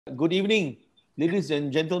Good evening, ladies and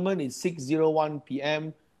gentlemen. It's 6:01 p.m.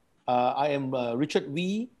 I am Richard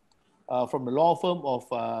Wee from the law firm of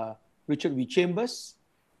Richard Wee Chambers.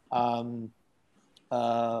 We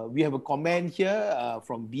have a comment here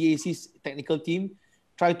from BAC's technical team.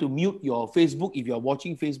 Try to mute your Facebook if you are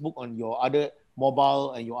watching Facebook on your other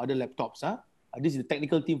mobile and your other laptops. This is the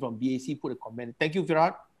technical team from BAC put a comment. Thank you,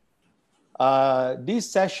 Farouq. This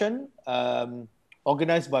session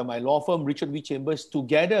organized by my law firm, Richard Wee Chambers,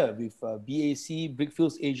 together with BAC,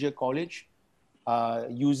 Brickfields Asia College,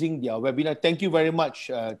 using their webinar. Thank you very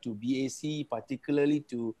much to BAC, particularly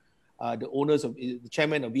to the owners of the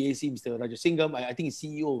chairman of BAC, Mr. Rajasingham. I think he's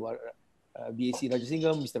CEO of BAC,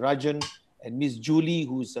 Rajasingham, Mr. Rajan, and Ms. Julie,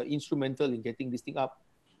 who's instrumental in getting this thing up.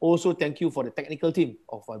 Also, thank you for the technical team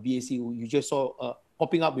of BAC, who you just saw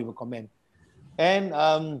popping up with a comment. And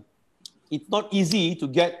it's not easy to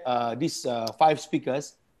get these 5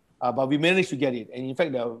 speakers, but we managed to get it. And in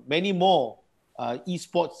fact, there are many more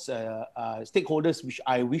esports stakeholders which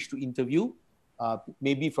I wish to interview,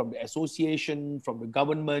 maybe from the association, from the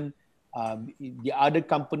government, the other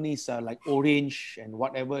companies like Orange and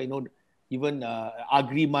whatever, even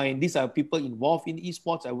AgriMind. These are people involved in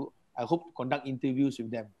esports. I hope to conduct interviews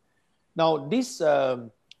with them. Now, the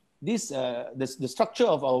structure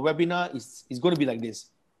of our webinar is going to be like this.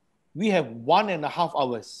 We have 1.5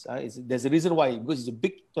 hours. There's a reason why, because it's a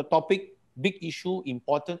big topic, big issue,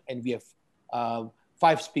 important, and we have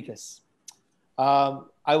 5 speakers. I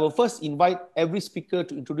will first invite every speaker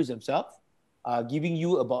to introduce themselves, giving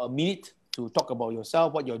you about a minute to talk about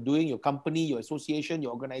yourself, what you're doing, your company, your association,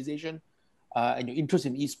 your organization, and your interest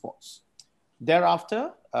in esports.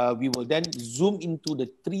 Thereafter, we will then zoom into the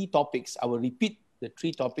 3 topics. I will repeat the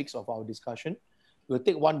 3 topics of our discussion. We'll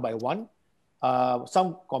take one by one.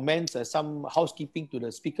 Some comments, some housekeeping to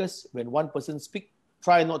the speakers. When one person speaks,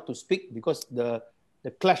 try not to speak because the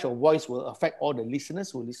clash of voice will affect all the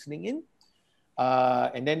listeners who are listening in.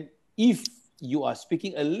 And then if you are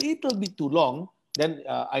speaking a little bit too long, then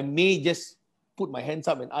I may just put my hands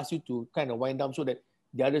up and ask you to kind of wind down so that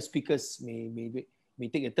the other speakers may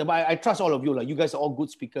take a turn. But I trust all of you. You guys are all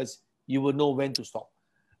good speakers. You will know when to stop.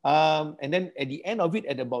 And then at the end of it,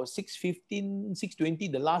 at about 6:15, 6:20,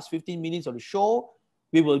 the last 15 minutes of the show,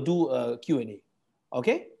 we will do a Q&A.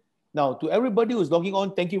 Okay? Now, to everybody who's logging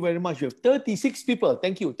on, thank you very much. We have 36 people.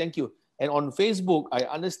 Thank you. And on Facebook, I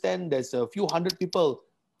understand there's a few hundred people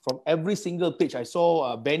from every single page. I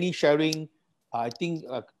saw Benny sharing, I think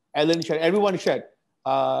Allan shared, everyone shared.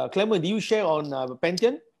 Clement, do you share on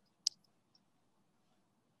Pantheon?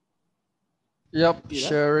 Yep,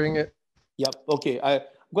 sharing it. Yep, okay.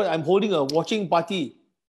 I'm holding a watching party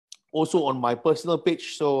also on my personal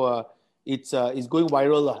page, so it's going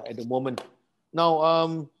viral at the moment. Now,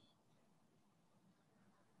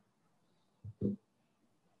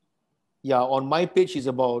 on my page is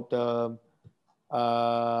about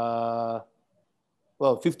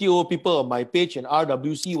 50 over people on my page, and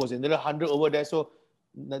RWC was another 100 over there. So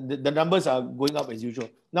the numbers are going up as usual.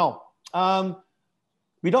 Now,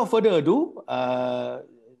 without further ado,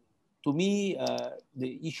 to me,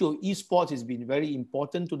 the issue of esports has been very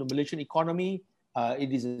important to the Malaysian economy.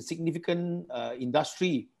 It is a significant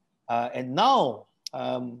industry. And now,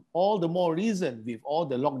 all the more reason with all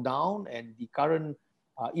the lockdown and the current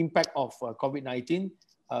impact of COVID-19,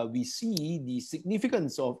 we see the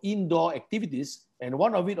significance of indoor activities. And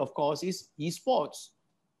one of it, of course, is esports.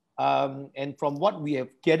 And from what we have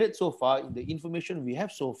gathered so far, the information we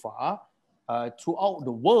have so far, throughout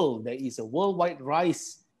the world, there is a worldwide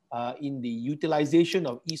rise in the utilization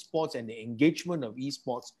of esports and the engagement of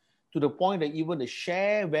esports, to the point that even the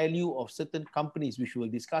share value of certain companies, which we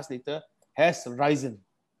will discuss later, has risen.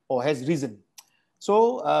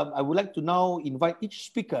 So I would like to now invite each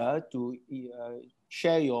speaker to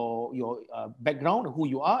share your background, who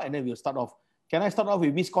you are, and then we'll start off. Can I start off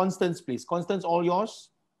with Miss Constance, please? Constance, all yours.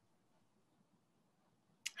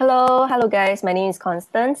 Hello guys. My name is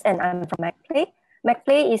Constance and I'm from MacPlay.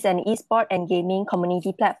 MacPlay is an esports and gaming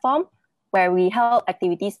community platform where we help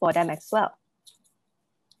activities for them as well.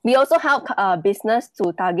 We also help business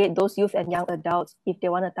to target those youth and young adults if they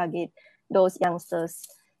want to target those youngsters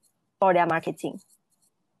for their marketing.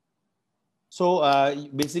 So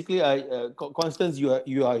basically, Constance,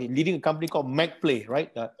 you are leading a company called MacPlay,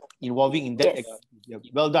 right? Involving in that. Yes.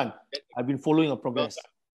 Well done. I've been following your progress.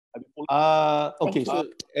 Okay, so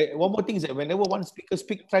one more thing is that whenever one speaker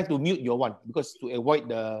speaks, try to mute your one, because to avoid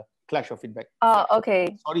the clash of feedback.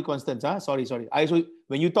 Okay. Sorry, Constance. Sorry.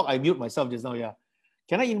 When you talk, I mute myself just now. Yeah.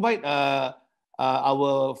 Can I invite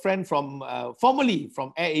our friend from formerly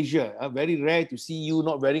from Air Asia? Very rare to see you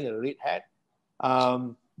not wearing a red hat.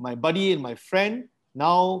 My buddy and my friend,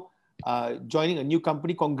 now joining a new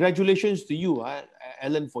company. Congratulations to you,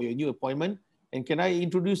 Allan, for your new appointment. And can I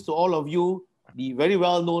introduce to all of you the very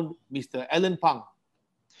well-known Mr. Allan Phang.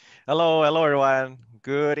 Hello everyone.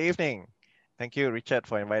 Good evening. Thank you, Richard,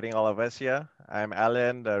 for inviting all of us here. I'm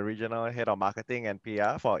Allan, the Regional Head of Marketing and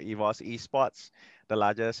PR for EVOS Esports, the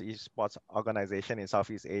largest esports organization in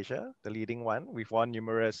Southeast Asia, the leading one. We've won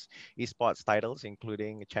numerous esports titles,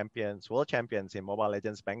 including world champions in Mobile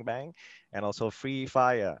Legends Bang Bang, and also Free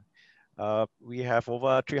Fire. We have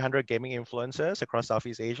over 300 gaming influencers across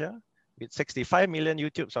Southeast Asia, with 65 million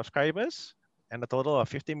YouTube subscribers, and a total of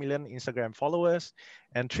 50 million Instagram followers,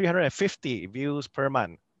 and 350 views per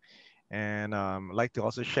month. And I'd like to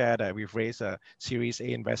also share that we've raised a Series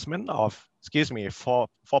A investment of,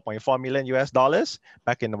 $4.4 million US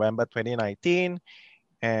back in November 2019.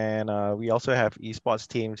 And we also have esports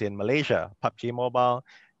teams in Malaysia, PUBG Mobile,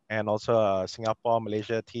 and also a Singapore,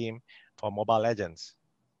 Malaysia team for Mobile Legends.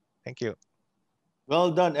 Thank you.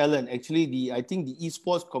 Well done, Allan. Actually, I think the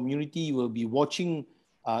esports community will be watching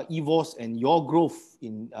EVOS and your growth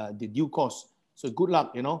in the due course. So good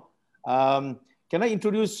luck, you know. Can I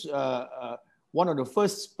introduce one of the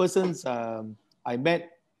first persons I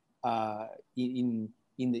met in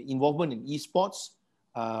the involvement in esports?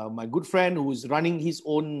 My good friend who's running his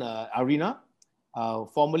own arena,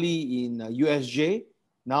 formerly in USJ.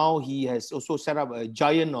 Now he has also set up a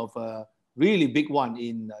giant of a really big one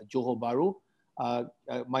in Johor Bahru.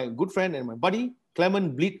 My good friend and my buddy,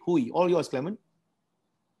 Clement Bleed Hui. All yours, Clement.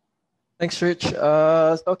 Thanks, Rich.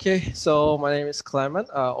 Okay, so my name is Clement,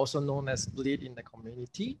 also known as Bleed in the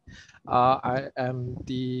community. I am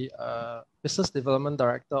the Business Development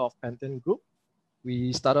Director of Pantheon Group.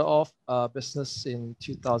 We started off business in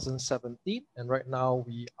 2017, and right now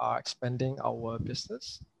we are expanding our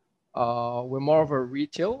business. We're more of a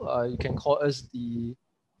retail. You can call us the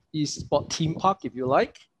Esport Theme Park if you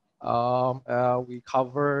like. We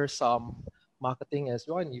cover some marketing as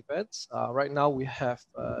well and events. Right now we have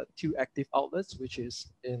 2 active outlets, which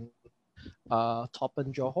is in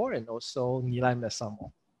Toppen Johor and also Nilai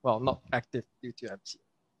Mesamo. Well, not active due to MC.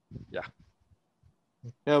 Yeah.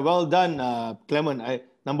 Yeah, well done, Clement.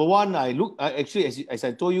 Number one, actually, as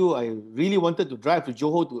I told you, I really wanted to drive to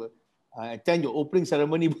Johor to attend your opening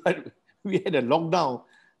ceremony, but we had a lockdown.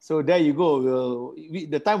 So there you go.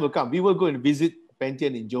 The time will come. We will go and visit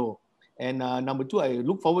Pantheon in Johor. And number two, I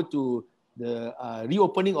look forward to the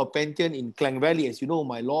reopening of Pantheon in Klang Valley. As you know,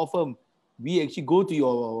 my law firm, we actually go to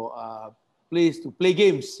your place to play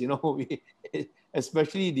games, you know,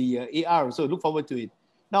 especially the AR. So look forward to it.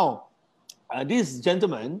 Now, this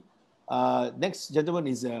gentleman, next gentleman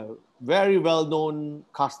is a very well-known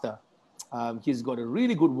caster. He's got a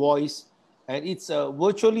really good voice, and it's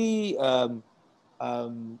virtually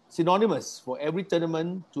synonymous for every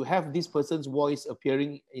tournament to have this person's voice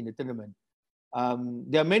appearing in the tournament.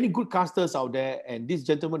 There are many good casters out there, and this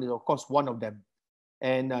gentleman is, of course, one of them.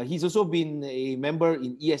 And he's also been a member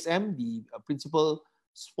in ESM, the principal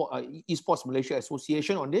Esports Malaysia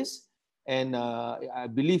Association on this. And I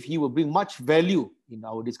believe he will bring much value in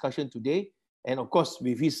our discussion today. And of course,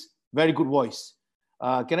 with his very good voice.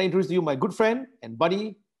 Can I introduce to you my good friend and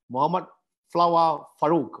buddy, Muhammad Flava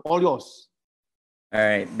Farouq? All yours. All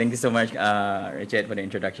right. Thank you so much, Richard, for the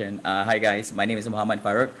introduction. Hi, guys. My name is Muhammad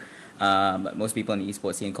Farouq. Most people in the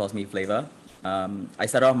esports scene calls me Flava. I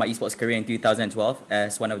started off my esports career in 2012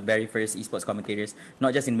 as one of the very first esports commentators,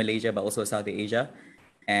 not just in Malaysia, but also South Asia.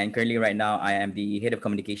 And currently right now, I am the head of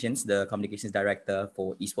communications, the communications director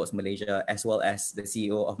for Esports Malaysia, as well as the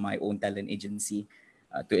CEO of my own talent agency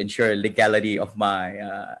to ensure legality of my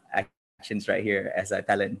actions right here as a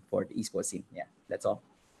talent for the esports scene. Yeah, that's all.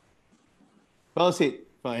 Well said.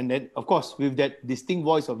 And then, of course, with that distinct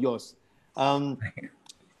voice of yours. The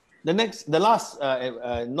last,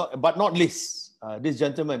 but not least, this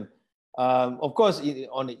gentleman. Of course,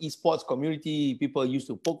 on the esports community, people used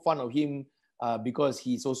to poke fun of him because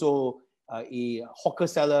he's also a hawker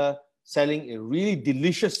seller selling a really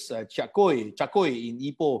delicious chakoi in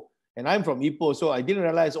Ipoh. And I'm from Ipoh, so I didn't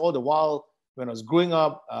realize all the while when I was growing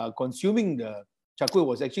up, consuming the chakoi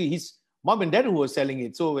was actually his mom and dad who was selling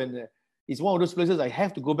it. So when it's one of those places I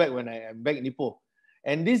have to go back when I am back in Ipoh.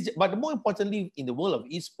 And this, but more importantly, in the world of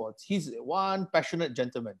esports, he's one passionate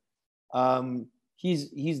gentleman.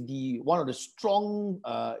 He's the one of the strong,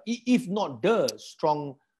 if not the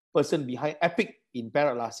strong person behind Epic in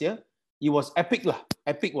Perak last year. It was epic lah.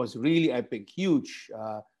 Epic was really epic, huge,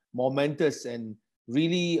 momentous, and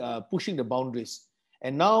really pushing the boundaries.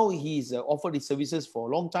 And now he's offered his services for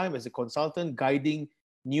a long time as a consultant, guiding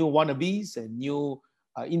new wannabes and new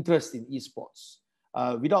interest in esports.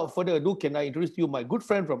 Without further ado, can I introduce to you my good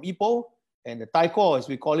friend from Ipoh, and the Taiko, as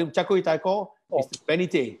we call him, Chakoi Taiko, Mr. Benny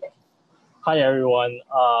Tay. Hi everyone,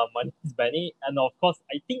 my name is Benny, and of course,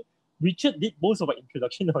 I think Richard did most of our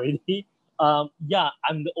introduction already. Yeah,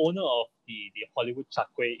 I'm the owner of the Hollywood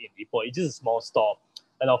Chakwe in Ipoh. It's just a small store.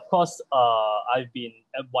 And of course, I've been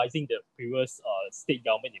advising the previous state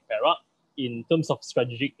government in Farouq in terms of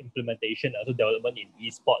strategic implementation and also development in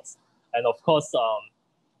esports. And of course,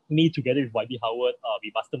 me together with YB Howard,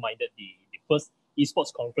 we masterminded the first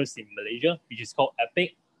esports conference in Malaysia, which is called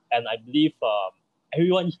EPIC. And I believe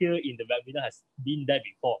everyone here in the webinar has been there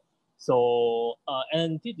before. So,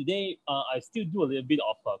 and until today, I still do a little bit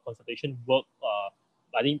of consultation work.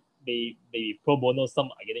 I think they pro bono, some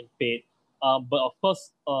are getting paid. But of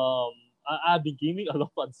course, I've been giving a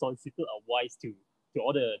lot of unsolicited advice to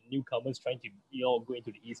all the newcomers trying to go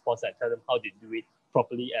into the esports and tell them how to do it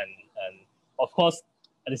properly. And of course,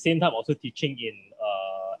 at the same time, also teaching in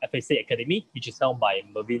FSA Academy, which is held by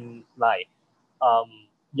Mervyn Lai.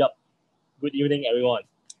 Yep. Good evening, everyone.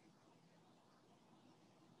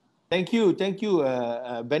 Thank you,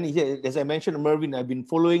 Benny. As I mentioned, Mervyn, I've been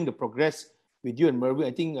following the progress with you and Mervyn.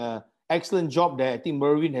 I think excellent job there. I think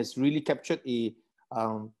Mervyn has really captured a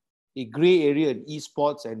gray area in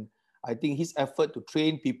esports, and I think his effort to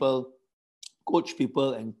train people, coach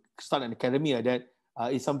people, and start an academy like that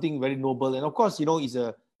is something very noble. And of course,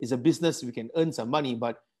 it's a business. We can earn some money,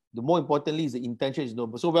 but the more importantly is the intention is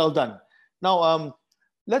noble. So well done. Now,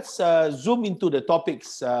 let's zoom into the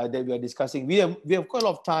topics that we are discussing. We have quite a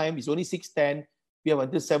lot of time. It's only 6:10. We have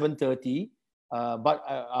until 7:30. But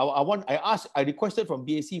I requested from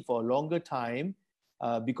BAC for a longer time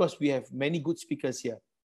because we have many good speakers here.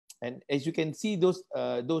 And as you can see, those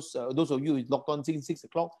of you who logged on since 6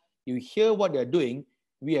 o'clock, you hear what they're doing.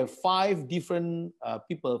 We have 5 different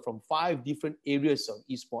people from 5 different areas of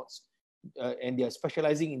esports, and they are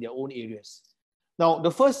specializing in their own areas. Now,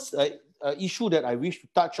 the first issue that I wish to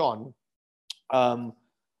touch on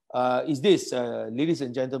is this, ladies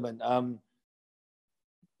and gentlemen.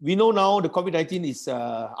 We know now the COVID-19 is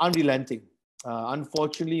unrelenting.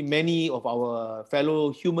 Unfortunately, many of our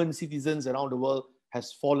fellow human citizens around the world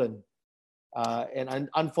has fallen. And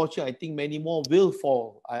unfortunately, I think many more will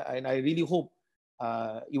fall. And I really hope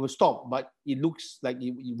it will stop, but it looks like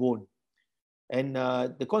it won't. And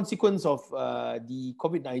the consequence of the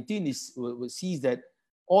COVID-19 is we see that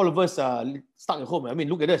all of us are stuck at home. I mean,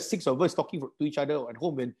 look at us, 6 of us talking to each other at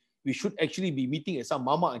home when we should actually be meeting at some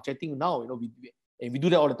mama and chatting now. And we do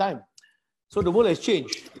that all the time. So the world has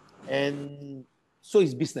changed, and so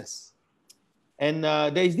is business. And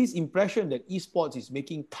there is this impression that esports is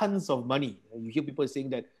making tons of money. You hear people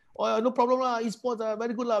saying that, oh, no problem lah, esports are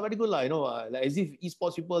very good lah, very good lah. Like as if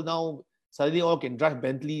esports people now suddenly all can drive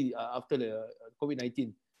Bentley after the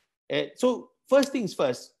COVID-19. So first things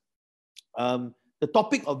first, the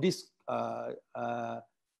topic of this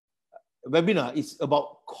webinar is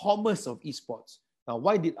about commerce of esports. Now,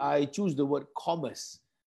 why did I choose the word commerce?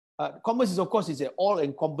 Commerce is, of course, an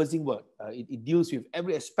all-encompassing word. It deals with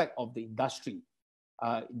every aspect of the industry,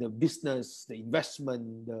 the business, the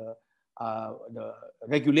investment, the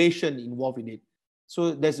regulation involved in it.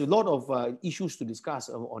 So there's a lot of issues to discuss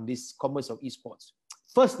on this commerce of esports.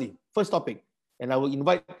 First topic, and I will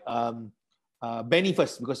invite Benny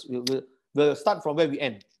first because we'll start from where we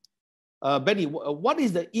end. Benny, what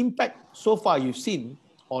is the impact so far you've seen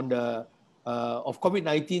on the of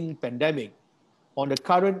COVID-19 pandemic on the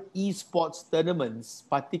current esports tournaments,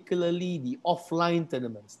 particularly the offline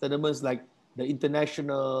tournaments like the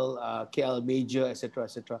international, KL Major, etc.,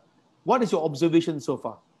 etc. What is your observation so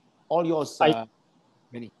far? All yours,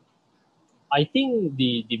 Benny. I think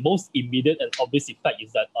the most immediate and obvious effect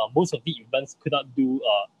is that most of the events could not do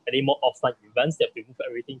any more offline events. They have to move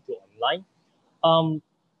everything to online.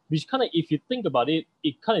 Which kind of, if you think about it,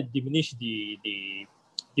 it kind of diminished the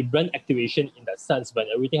brand activation in that sense when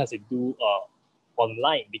everything has to do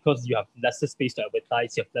online, because you have lesser space to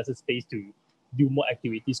advertise, you have lesser space to do more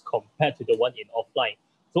activities compared to the one in offline.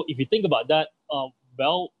 So if you think about that,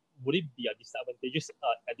 well, would it be a disadvantageous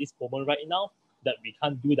at this moment right now that we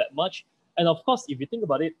can't do that much? And of course, if you think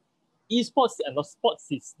about it, esports and sports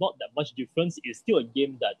is not that much difference. It's still a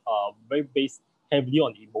game that very based heavily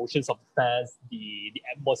on the emotions of the fans, the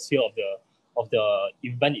atmosphere of the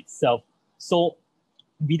event itself. So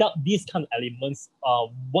without these kind of elements,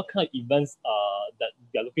 what kind of events that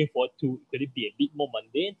we are looking forward to? Could it be a bit more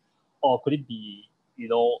mundane, or could it be,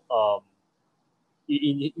 in a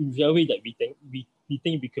way that we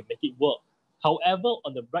think we could make it work? However,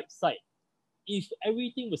 on the bright side, if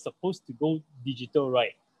everything was supposed to go digital,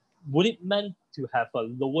 right, would it meant to have a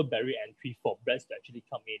lower barrier entry for brands to actually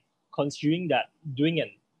come in, considering that doing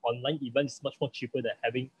an online event is much more cheaper than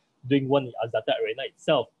having doing one in Axiata Arena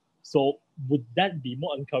itself. So would that be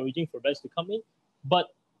more encouraging for brands to come in? But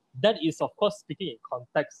that is, of course, speaking in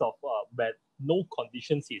context of where no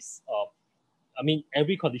conditions is,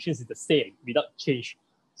 every condition is the same without change.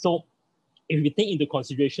 So if we take into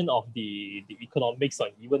consideration of the economics or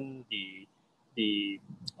even the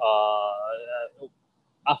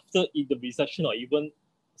after the recession, or even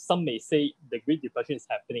some may say the Great Depression is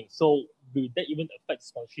happening. So will that even affect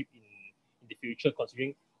sponsorship in the future,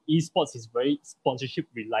 considering esports is very sponsorship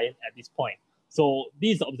reliant at this point? So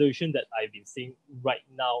this is the observation that I've been seeing right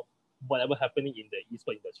now, whatever happening in the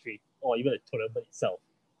esports industry or even the tournament itself.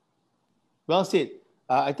 Well said.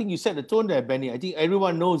 I think you set the tone there, Benny. I think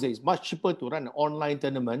everyone knows that it's much cheaper to run an online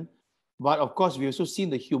tournament. But of course, we've also seen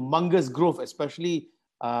the humongous growth, especially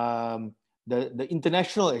the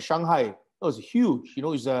international at Shanghai. It was huge. You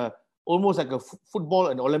know, it's almost like a football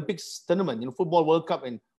and Olympics tournament, you know, football World Cup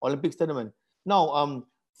and Olympics tournament. Now,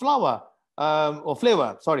 Flava, or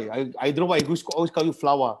Flava, sorry, I don't know why I always call you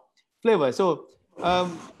Flava. Flava. So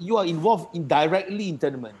you are involved indirectly in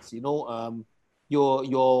tournaments, you know,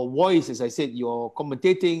 your voice, as I said, your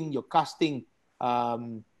commentating, your casting,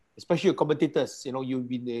 especially your commentators, you know, you've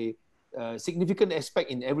been a significant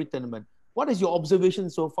aspect in every tournament. What is your observation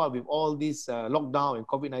so far with all this lockdown and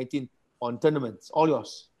COVID-19 on tournaments? All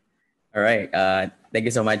yours. All right. Thank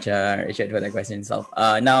you so much, Richard, for the question itself.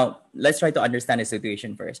 Now, let's try to understand the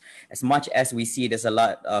situation first. As much as we see there's a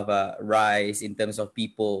lot of rise in terms of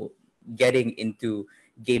people getting into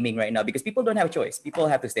gaming right now, because people don't have a choice. People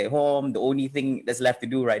have to stay at home. The only thing that's left to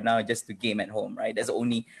do right now is just to game at home, right? That's the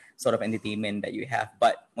only sort of entertainment that you have.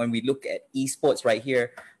 But when we look at esports right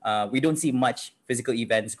here, we don't see much physical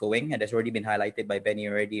events going, and that's already been highlighted by Benny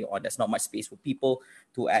already on there's not much space for people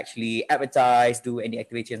to actually advertise, do any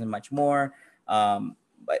activities and much more.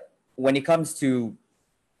 But when it comes to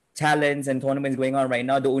talents and tournaments going on right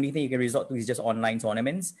now, the only thing you can resort to is just online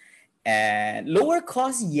tournaments. And lower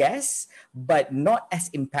cost, yes, but not as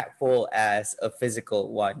impactful as a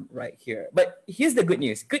physical one right here. But here's the good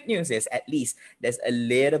news. Good news is at least there's a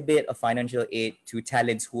little bit of financial aid to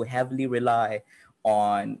talents who heavily rely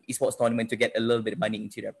on esports tournament to get a little bit of money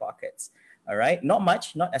into their pockets. All right, not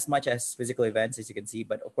much, not as much as physical events, as you can see,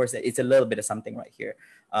 but of course it's a little bit of something right here.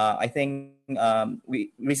 I think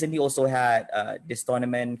we recently also had this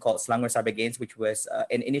tournament called Selangor Cyber Games, which was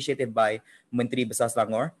an initiative by Menteri Besar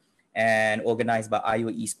Selangor and organized by IO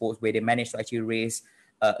Esports, where they managed to actually raise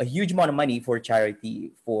a huge amount of money for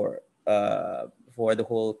charity for the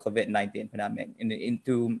whole COVID-19 pandemic,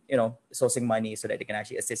 into, you know, sourcing money so that they can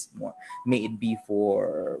actually assist more. May it be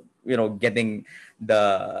for, you know, getting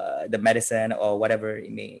the medicine or whatever it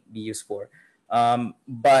may be used for.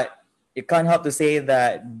 But you can't help to say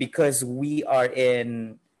that because we are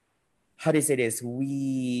in, how do you say this?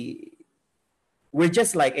 We're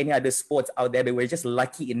just like any other sports out there, but we're just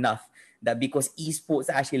lucky enough that because esports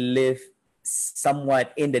actually live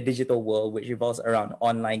somewhat in the digital world, which revolves around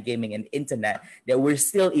online gaming and internet, that we're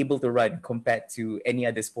still able to run compared to any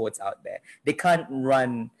other sports out there. They can't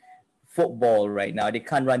run football right now. They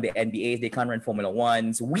can't run the NBAs. They can't run Formula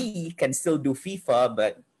Ones. We can still do FIFA,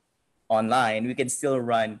 but online. We can still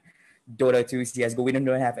run Dota 2, CSGO. We don't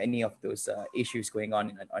have any of those issues going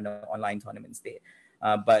on an online tournament state.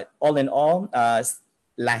 But all in all,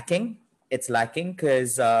 lacking. It's lacking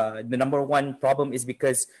because the number one problem is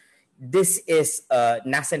because this is a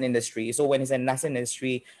nascent industry. So when it's a nascent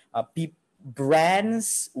industry,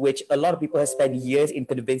 brands, which a lot of people have spent years in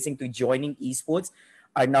convincing to joining esports,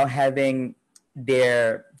 are now having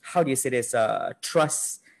their, how do you say this,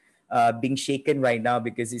 trust being shaken right now,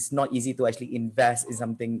 because it's not easy to actually invest in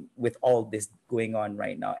something with all this going on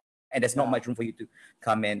right now. And there's not much room for you to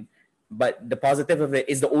come in. But the positive of it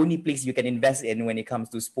is the only place you can invest in when it comes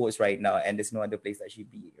to sports right now, and there's no other place that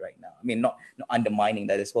should be right now. I mean, not undermining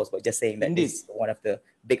that sports, but just saying that it's one of the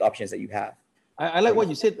big options that you have. I like what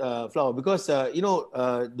you said, Flower, because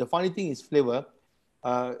the funny thing is, Flavor,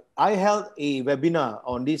 I held a webinar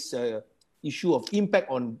on this issue of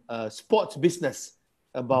impact on sports business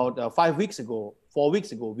about 4 weeks ago,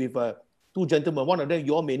 with two gentlemen. One of them,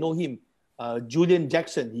 you all may know him, Julian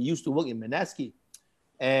Jackson. He used to work in Manaski.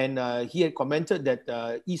 And he had commented that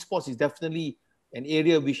esports is definitely an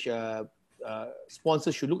area which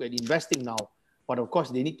sponsors should look at investing now. But of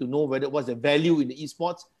course, they need to know what's the value in the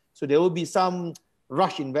esports. So there will be some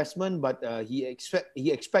rush investment, but he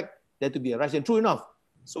expect there to be a rush. And true enough,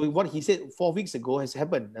 so what he said 4 weeks ago has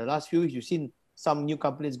happened. The last few weeks, you've seen some new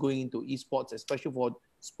companies going into esports, especially for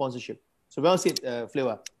sponsorship. So well said,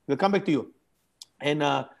 Flava. We'll come back to you. And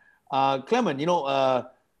Clement,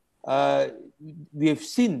 we have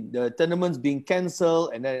seen the tournaments being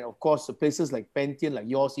cancelled, and then of course the places like Pantheon, like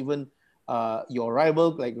yours, even your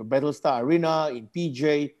rival like Battlestar Arena in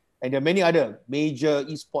PJ, and there are many other major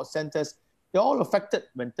esports centers. They're all affected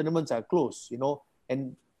when tournaments are closed,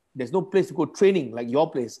 and there's no place to go training like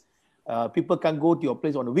your place. People can't go to your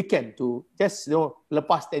place on the weekend to just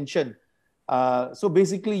lepas tension. So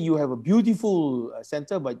basically, you have a beautiful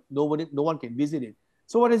center, but no one can visit it.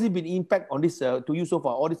 So what has it been impact on this to you so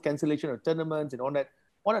far? All this cancellation of tournaments and all that.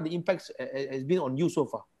 What are the impacts has been on you so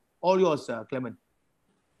far? All yours, Clement.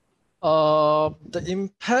 The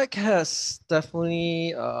impact has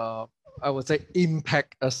definitely, I would say,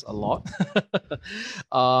 impact us a lot.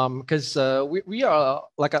 Because we are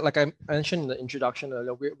like I mentioned in the introduction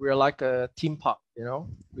earlier, we're like a theme park.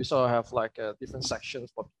 We sort of have like different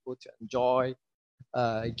sections for people to enjoy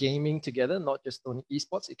gaming together, not just only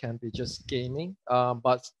esports. It can be just gaming.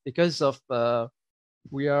 But because of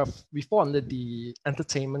we fall under the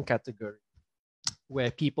entertainment category,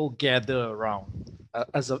 where people gather around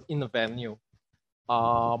in a venue.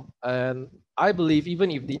 And I believe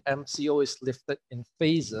even if the MCO is lifted in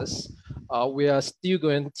phases, we are still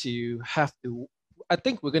going to have to, I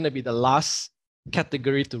think we're going to be the last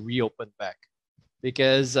category to reopen back,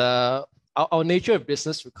 because our nature of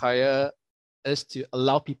business require us to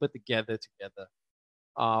allow people to gather together.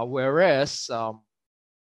 Whereas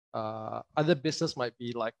other business might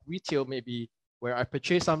be like retail, maybe where I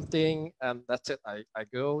purchase something and that's it, I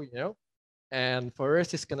go, And for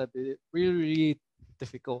us, it's gonna be really, really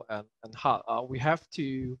difficult and hard. We have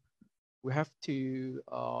to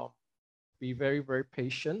be very, very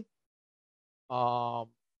patient.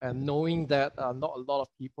 And knowing that not a lot of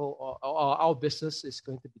people, our business is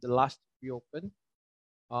going to be the last to reopen.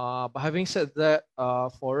 But having said that,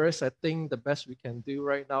 for us, I think the best we can do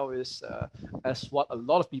right now is, as what a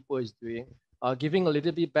lot of people is doing, giving a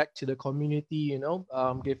little bit back to the community,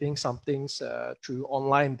 giving some things through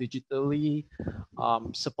online, digitally,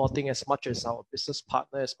 supporting as much as our business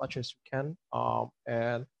partner as much as we can.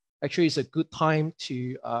 And actually, it's a good time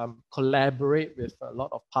to collaborate with a lot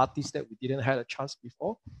of parties that we didn't have a chance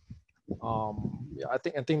before. I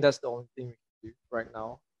think that's the only thing we can do right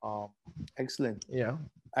now. Excellent. Yeah.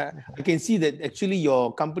 I can see that actually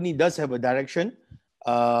your company does have a direction.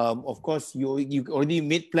 Of course, you already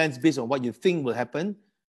made plans based on what you think will happen.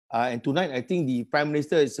 And tonight, I think the Prime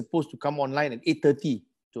Minister is supposed to come online at 8:30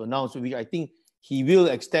 to announce, which I think he will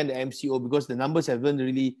extend the MCO because the numbers haven't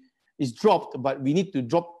really, it's dropped, but we need to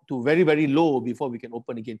drop to very, very low before we can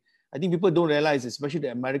open again. I think people don't realize, especially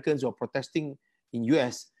the Americans who are protesting in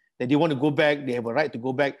US, that they want to go back, they have a right to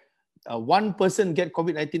go back. One person get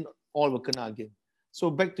COVID-19, all will kena again. So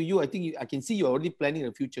back to you, I think I can see you're already planning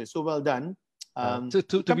the future. So well done.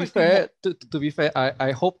 To be fair,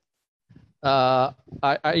 I hope,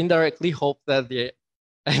 I indirectly hope that the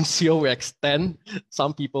MCO will extend.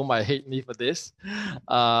 Some people might hate me for this,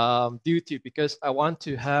 because I want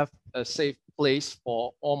to have a safe place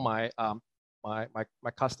for all my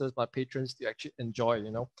my customers, my patrons to actually enjoy,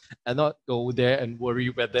 and not go there and worry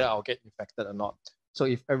whether I'll get infected or not. So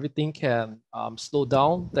if everything can slow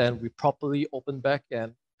down, then we properly open back.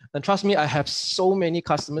 And trust me, I have so many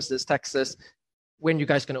customers that text us, when you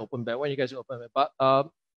guys gonna open back? When you guys gonna open back?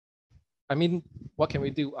 But I mean, what can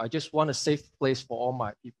we do? I just want a safe place for all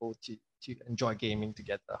my people to enjoy gaming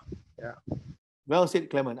together. Yeah. Well said,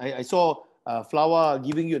 Clement. I saw Flava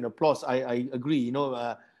giving you an applause. I agree.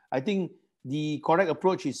 I think the correct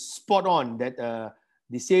approach is spot on, that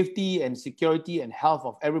the safety and security and health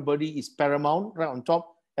of everybody is paramount, right on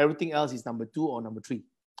top. Everything else is number 2 or number 3.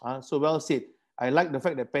 So well said. I like the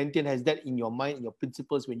fact that Pantheon has that in your mind, in your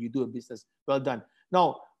principles when you do a business. Well done.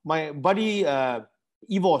 Now, my buddy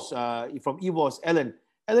EVOS, from EVOS, Allan,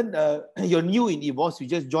 you're new in EVOS. You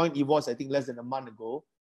just joined EVOS, I think, less than a month ago.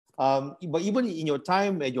 But even in your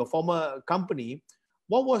time at your former company,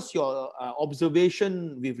 what was your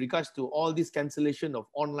observation with regards to all this cancellation of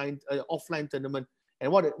offline tournament,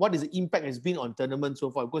 and what is the impact has been on tournament so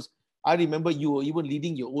far? Because I remember you were even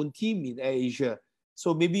leading your own team in Asia.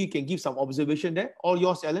 So maybe you can give some observation there. All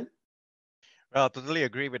yours, Allan. Well, totally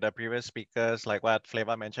agree with the previous speakers, like what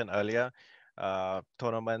Flava mentioned earlier.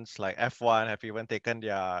 Tournaments like F1 have even taken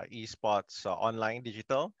their esports online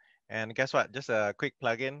digital. And guess what? Just a quick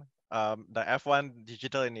plug-in. The F1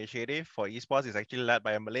 digital initiative for esports is actually led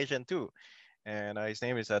by a Malaysian too. And his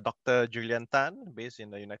name is Dr. Julian Tan, based in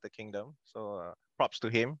the United Kingdom. So props to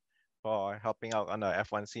him for helping out on the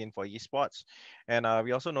F1 scene for esports. And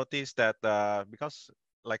we also noticed that because,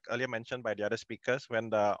 like earlier mentioned by the other speakers, when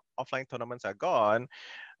the offline tournaments are gone,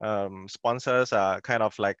 sponsors are kind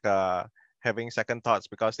of like having second thoughts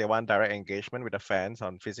because they want direct engagement with the fans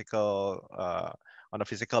on a physical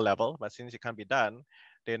level. But since it can't be done,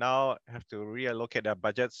 they now have to reallocate their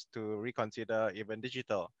budgets to reconsider even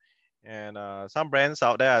digital. And some brands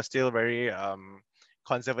out there are still very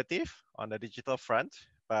conservative on the digital front,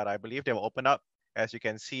 but I believe they will open up. As you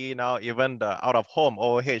can see now, even the out-of-home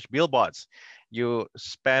OOH billboards, you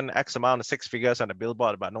spend X amount of 6 figures on a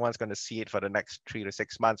billboard, but no one's going to see it for the next 3 to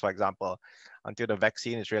 6 months, for example, until the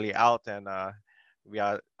vaccine is really out and we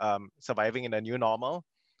are surviving in a new normal.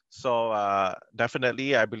 So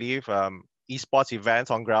definitely, I believe esports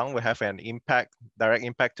events on ground will have an impact, direct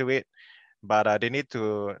impact to it, but they need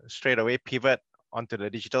to straight away pivot onto the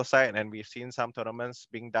digital side. And we've seen some tournaments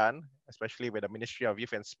being done, especially with the Ministry of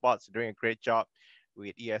Youth and Sports doing a great job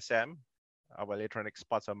with ESM, our Electronic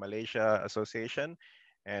Sports of Malaysia Association.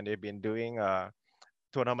 And they've been doing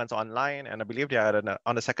tournaments online. And I believe they are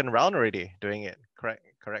on the second round already doing it.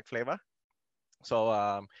 Correct, Flava?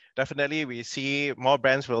 So definitely we see more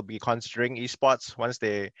brands will be considering esports once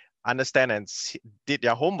they understand and did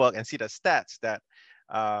their homework and see the stats that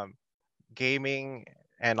gaming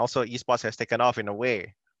and also esports has taken off in a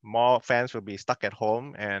way. More fans will be stuck at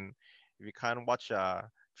home, and if you can't watch a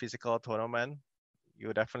physical tournament,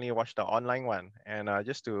 you definitely watch the online one. And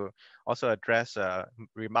just to also address a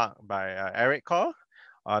remark by Eric Kaur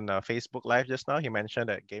on Facebook Live just now, he mentioned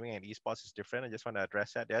that gaming and esports is different. I just want to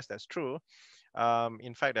address that. Yes, that's true.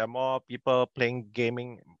 In fact, there are more people playing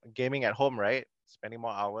gaming at home, right? Spending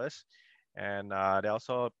more hours. And there are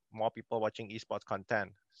also more people watching esports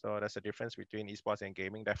content. So there's a difference between esports and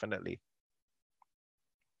gaming, definitely.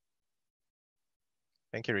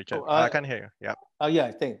 Thank you, Richard. I can't hear you. Yeah.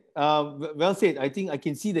 Yeah, thanks. Well said. I think I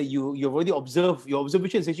can see that you've already observed. Your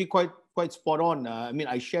observation is actually quite spot on. I mean,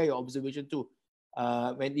 I share your observation too.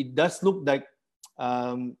 And it does look like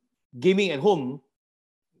gaming at home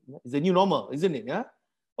is the new normal, isn't it? Yeah.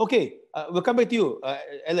 Okay. We'll come back to you,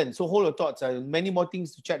 Allan. So hold your thoughts. Many more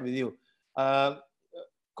things to chat with you.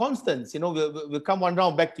 Constance, we'll come one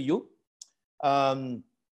round back to you.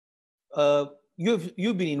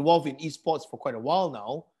 You've been involved in esports for quite a while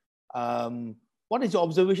now. What is your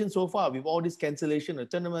observation so far with all this cancellation of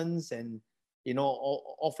tournaments and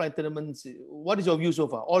offline tournaments? What is your view so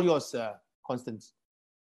far? All yours, Constance.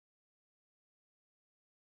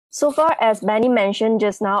 So far, as Benny mentioned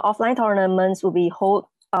just now, offline tournaments will be held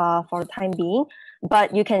for the time being,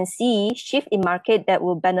 but you can see shift in market that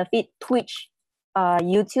will benefit Twitch,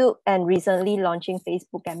 YouTube, and recently launching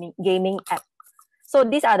Facebook gaming app. So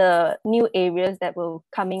these are the new areas that will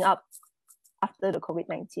coming up after the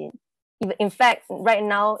COVID-19. In fact, right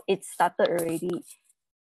now it started already.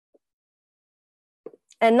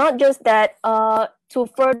 And not just that, to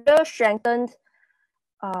further strengthen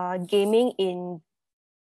gaming in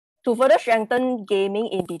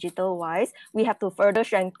digital wise, we have to further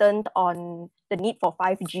strengthen on the need for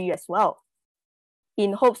 5G as well,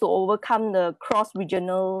 in hopes to overcome the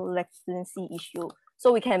cross-regional latency issue.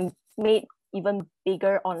 So we can make even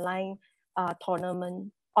bigger online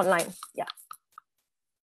tournament online. Yeah.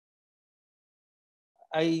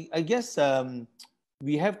 I guess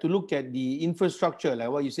we have to look at the infrastructure, like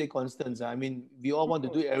what you say, Constance. I mean, we all want to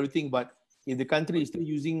do everything, but if the country is still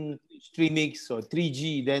using Streamix or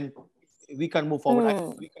 3G, then we can't move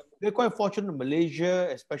forward. We're quite fortunate in Malaysia,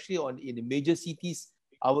 especially in the major cities.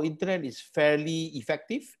 Our internet is fairly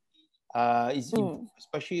effective.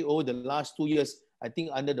 Especially over the last 2 years, I think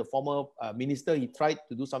under the former minister, he tried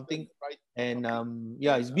to do something, and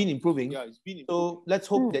it's been improving. So let's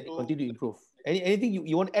hope that it continue to improve. Anything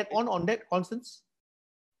you want to add on that, Constance?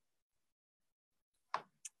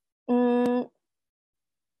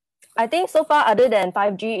 I think so far, other than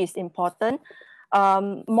 5G is important,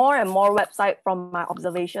 more and more websites, from my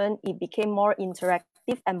observation, it became more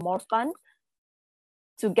interactive and more fun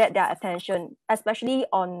to get their attention, especially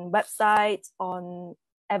on websites, on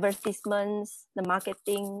advertisements. The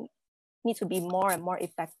marketing needs to be more and more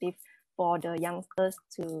effective for the youngsters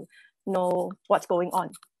to know what's going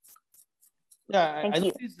on. Yeah, I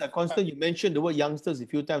noticed, Constance, you mentioned the word youngsters a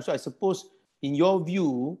few times. So I suppose, in your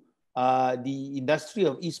view, the industry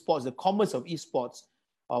of esports, the commerce of esports,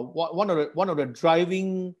 one of the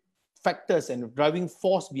driving factors and driving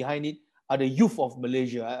force behind it are the youth of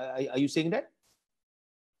Malaysia. Are you saying that?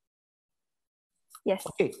 Yes.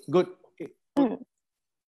 Okay, good. Okay.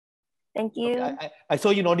 Thank you. Okay, I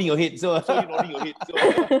saw you nodding your head. So,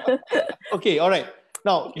 okay, all right.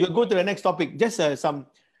 Now, you'll go to the next topic. Just some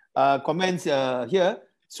comments here.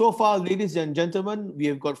 So far, ladies and gentlemen, we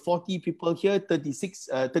have got 40 people here,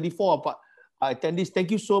 34 attendees.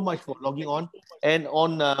 Thank you so much for logging on. And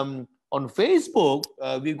on Facebook,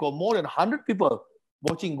 we've got more than 100 people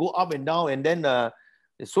watching go up and down, and then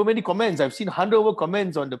there's so many comments. I've seen 100 over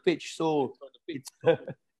comments on the page, so it's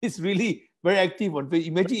it's really very active on Facebook.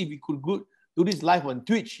 Imagine if we could do this live on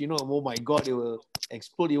Twitch, you know, oh my God, it will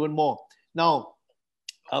explode even more. Now,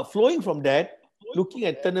 flowing from that, looking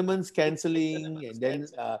at tournaments cancelling, and then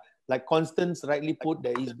like Constance rightly put,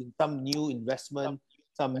 there has been some new investment,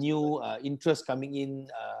 some new interest coming in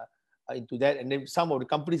into that, and then some of the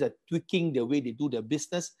companies are tweaking the way they do their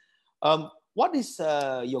business. What is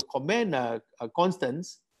your comment,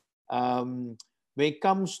 Constance, when it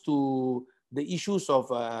comes to the issues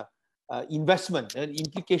of investment and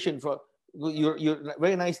implication for you?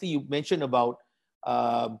 Very nicely you mentioned about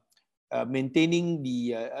maintaining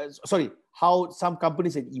the how some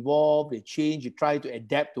companies have evolved, they change, you try to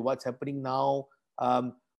adapt to what's happening now.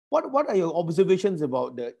 What are your observations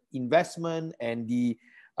about the investment and the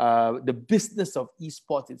business of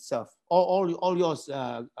esports itself? All yours,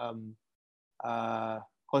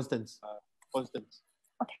 Constance.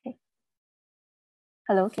 Okay.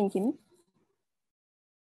 Hello, can you hear me?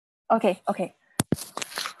 Okay.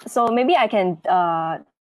 So maybe I can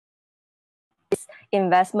this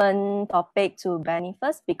investment topic to Benny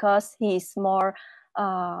first, because he's more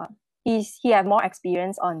he have more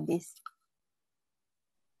experience on this.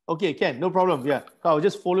 Okay, Ken, no problem. Yeah, I was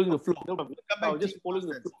just following the flow.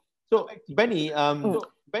 So, Benny,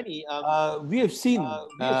 we have seen,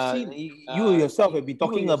 you yourself have been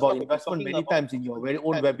talking about investment many times in your very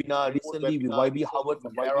own webinar recently with YB Howard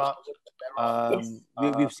from Era.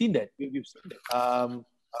 We've seen that.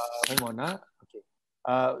 Hang on, okay.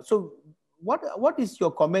 So, what is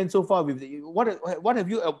your comment so far with what have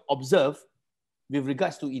you observed with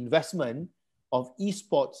regards to investment of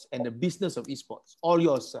esports and the business of esports? All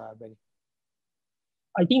yours, Benny.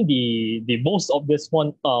 I think the most obvious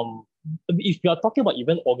one, if we are talking about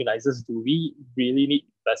event organizers, do we really need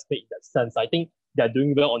investment in that sense? I think they're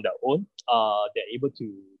doing well on their own. They're able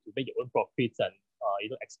to make their own profits and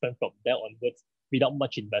expand from there onwards without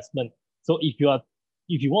much investment. So if you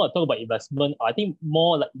want to talk about investment, I think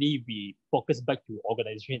more likely we focus back to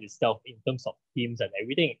organization itself in terms of teams and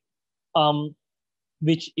everything.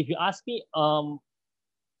 Which, if you ask me,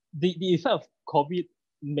 the effect of COVID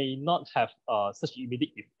may not have such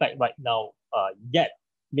immediate effect right now yet,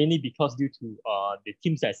 mainly because due to the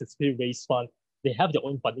teams that successfully raised funds, they have their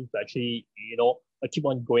own funding to actually, keep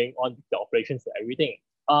on going on with the operations and everything.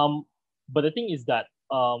 But the thing is that,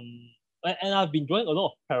 and I've been drawing a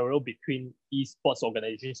lot of parallel between esports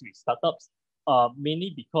organizations with startups,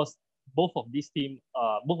 mainly because both of these things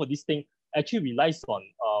actually relies on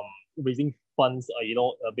raising funds,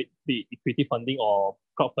 the equity funding or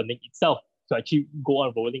crowdfunding itself to actually go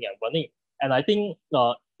on rolling and running. And I think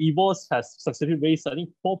EVOS has successfully raised, I think,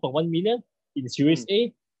 4.1 million in Series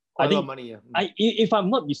A. Quite a lot of money, yeah. If I'm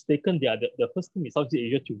not mistaken, they are the first team in Southeast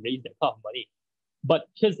Asia to raise that kind of money. But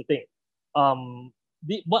here's the thing.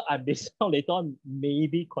 What I based on later on may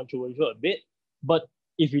be controversial a bit, but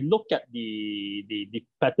if you look at the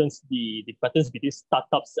patterns, the patterns between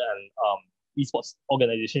startups and esports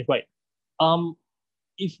organizations, right?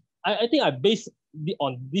 I think I based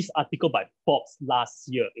on this article by Forbes last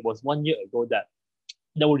year. It was 1 year ago that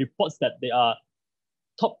there were reports that there are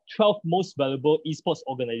top 12 most valuable esports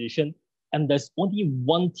organization, and there's only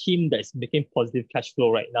one team that is making positive cash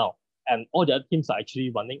flow right now, and all the other teams are actually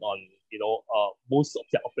running on most of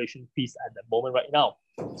their operation fees at the moment right now.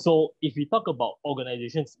 So if we talk about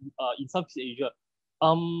organizations in Southeast Asia,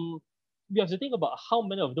 we have to think about how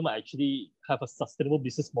many of them actually have a sustainable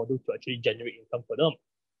business model to actually generate income for them.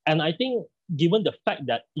 And I think given the fact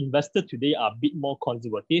that investors today are a bit more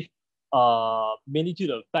conservative, mainly due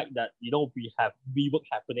to the fact that we have rework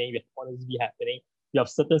happening, we have honesty happening, we have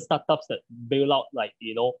certain startups that bail out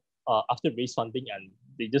after raise funding and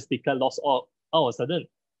they just declare loss all of a sudden.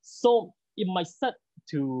 So it might set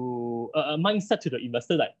to a mindset to the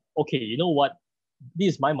investor like, okay, you know what?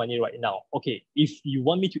 This is my money right now. Okay, if you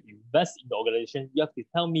want me to invest in the organization, you have to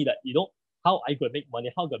tell me that, how I going to make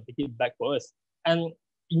money, how I'm going to make it back for us. And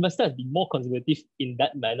investors have been more conservative in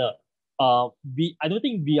that manner. I don't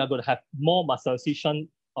think we are going to have more massagization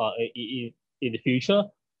in the future.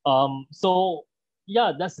 So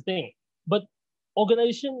yeah, that's the thing. But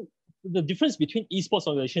the difference between esports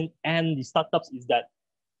organization and the startups is that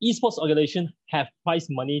esports organizations have prize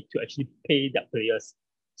money to actually pay their players.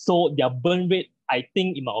 So their burn rate, I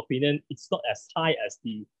think, in my opinion, it's not as high as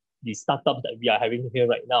the startups that we are having here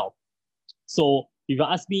right now. So if you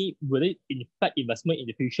ask me, will it affect investment in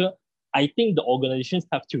the future? I think the organizations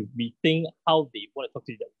have to rethink how they want to talk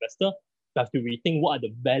to the investor. They have to rethink what are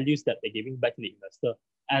the values that they're giving back to the investor.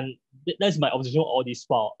 And that's my observation all this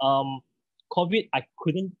while. COVID, I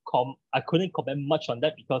couldn't comment much on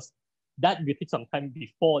that because that will take some time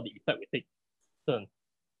before the effect will take turn.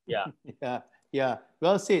 Yeah. Yeah.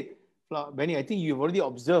 Well said, Benny. I think you've already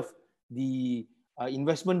observed the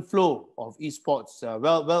investment flow of esports.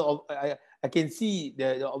 I can see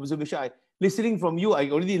the observation. Listening from you, I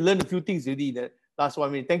already learned a few things already in the last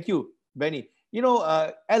 1 minute. Thank you, Benny. You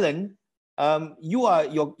know, Allan, you are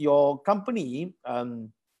your company,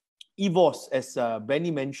 EVOS, as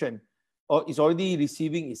Benny mentioned, is already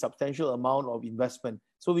receiving a substantial amount of investment.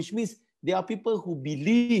 So which means there are people who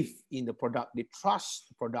believe in the product, they trust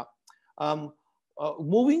the product.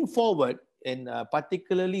 Moving forward, and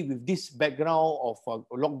particularly with this background of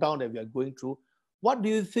lockdown that we are going through, what do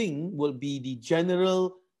you think will be the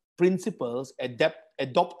general principles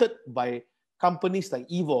adopted by companies like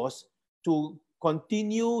EVOS to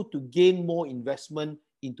continue to gain more investment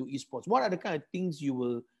into esports? What are the kind of things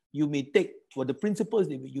you may take, or the principles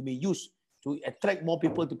that you may use to attract more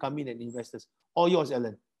people to come in and investors? All yours,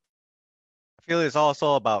 Allan. I feel it's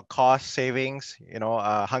also about cost savings,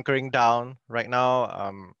 hunkering down right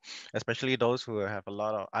now, especially those who have a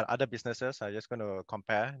lot of other businesses. I'm just going to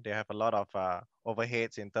compare. They have a lot of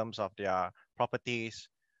overheads in terms of their properties,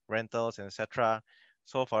 rentals, etc.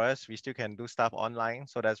 So for us, we still can do stuff online.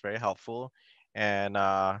 So that's very helpful. And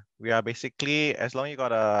we are basically, as long as you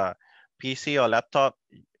got a PC or laptop,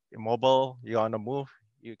 mobile, you're on the move,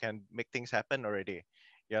 you can make things happen already.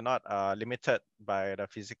 You're not limited by the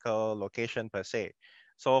physical location per se.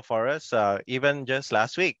 So for us, even just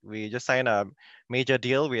last week, we just signed a major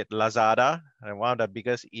deal with Lazada, one of the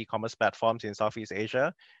biggest e-commerce platforms in Southeast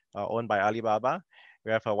Asia, owned by Alibaba.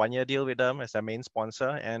 We have a 1-year deal with them as a main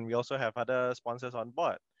sponsor, and we also have other sponsors on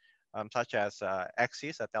board, such as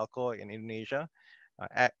Axis, a telco in Indonesia,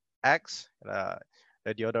 Axe, the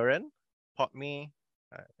deodorant, PopMe,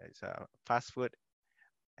 it's a fast food,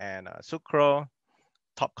 and Sucro,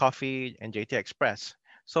 Top Coffee, and JT Express.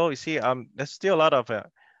 So you see, there's still a lot of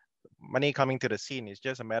money coming to the scene. It's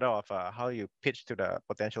just a matter of how you pitch to the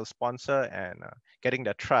potential sponsor and getting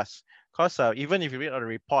the trust. Because even if you read all the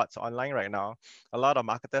reports online right now, a lot of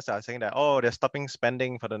marketers are saying that, oh, they're stopping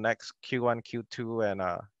spending for the next Q1, Q2,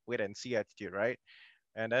 and wait and see attitude, right?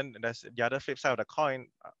 And then there's the other flip side of the coin.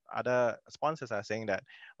 Other sponsors are saying that,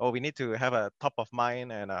 oh, we need to have a top of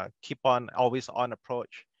mind and keep on always on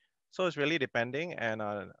approach. So it's really depending. And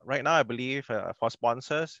right now, I believe for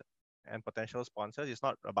sponsors and potential sponsors, it's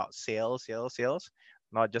not about sales,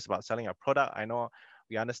 not just about selling a product. I know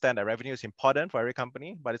we understand that revenue is important for every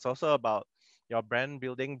company, but it's also about your brand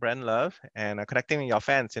building, brand love, and connecting with your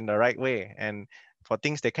fans in the right way and for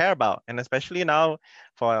things they care about. And especially now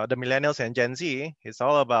for the millennials and Gen Z, it's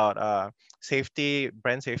all about safety,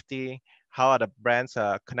 brand safety. How are the brands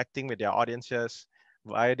connecting with their audiences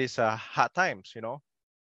via these hard times,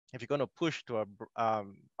 If you're going to push to a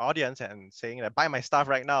audience and saying that buy my stuff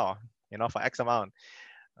right now, for X amount,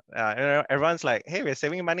 everyone's like, hey, we're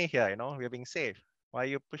saving money here, we're being safe. Why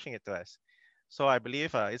are you pushing it to us? So I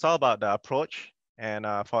believe it's all about the approach. And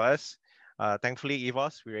for us, thankfully,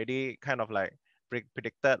 EVOS, we already kind of like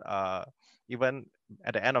predicted, even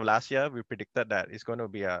at the end of last year, we predicted that it's going to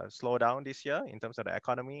be a slowdown this year in terms of the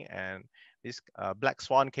economy. And this black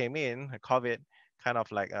swan came in, COVID, kind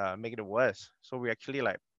of like make it worse. So we actually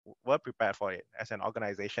were prepared for it as an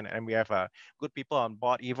organization, and we have good people on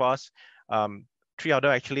board EVOS. 3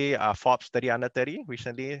 other actually Forbes 30 under 30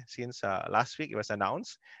 recently, since last week it was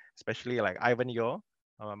announced, especially like Ivan Yo,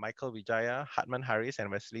 Michael Vijaya, Hartman Harris,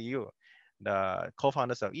 and Wesley Yu, the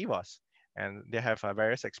co-founders of EVOS. And they have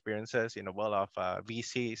various experiences in the world of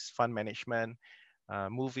VCs, fund management,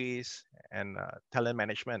 movies, and talent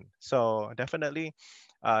management. So definitely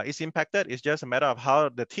it's impacted. It's just a matter of how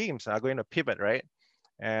the teams are going to pivot, right?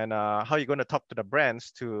 And how you're going to talk to the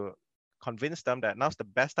brands to convince them that now's the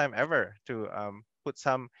best time ever to put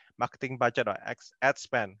some marketing budget or ad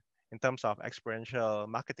spend in terms of experiential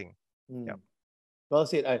marketing. Yeah. Well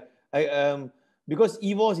said. Because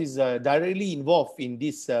EVOS is directly involved in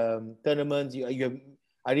these tournaments.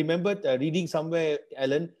 I remember reading somewhere,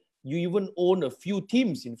 Allan, you even own a few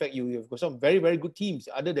teams. In fact, you have got some very, very good teams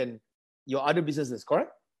other than your other businesses,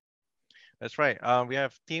 correct? That's right. We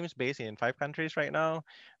have teams based in 5 countries right now.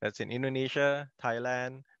 That's in Indonesia,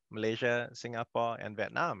 Thailand, Malaysia, Singapore, and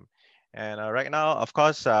Vietnam. And right now, of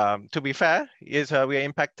course, to be fair, we are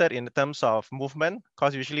impacted in terms of movement,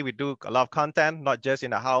 because usually we do a lot of content, not just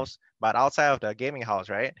in the house, but outside of the gaming house,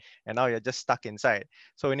 right? And now you're just stuck inside.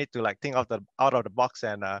 So we need to think out of the box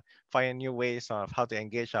and find new ways of how to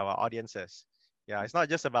engage our audiences. Yeah, it's not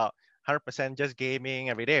just about 100% just gaming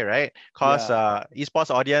every day, right? Because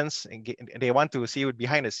esports audience, they want to see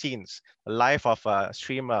behind the scenes, the life of a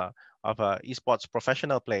streamer of a esports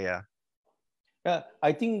professional player? Yeah,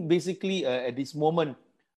 I think basically at this moment,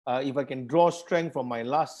 if I can draw strength from my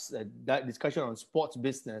last discussion on sports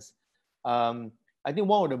business, I think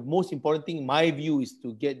one of the most important thing in my view is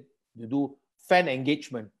to do fan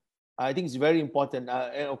engagement. I think it's very important.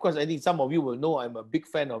 And of course, I think some of you will know I'm a big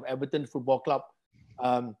fan of Everton Football Club.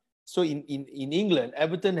 So in England,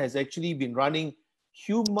 Everton has actually been running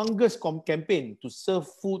humongous campaign to serve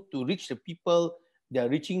food, to reach the people. They are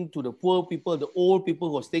reaching to the poor people, the old people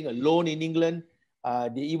who are staying alone in England.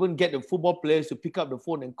 They even get the football players to pick up the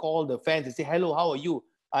phone and call the fans and say, hello, how are you?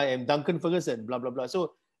 I am Duncan Ferguson, blah, blah, blah.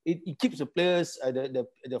 So it keeps the players,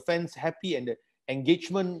 the fans happy, and the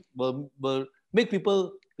engagement will make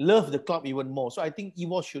people love the club even more. So I think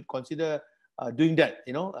EVOS should consider doing that,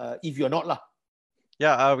 if you're not lah.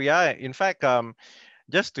 Yeah, we are. In fact,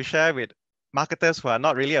 just to share with marketers who are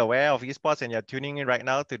not really aware of esports and you're tuning in right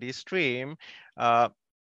now to this stream,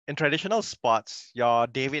 in traditional sports, your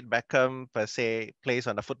David Beckham, per se, plays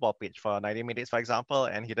on the football pitch for 90 minutes, for example,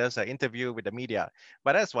 and he does an interview with the media.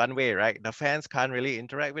 But that's one way, right? The fans can't really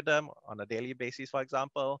interact with them on a daily basis, for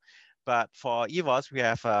example. But for EVOS, we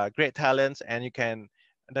have great talents, and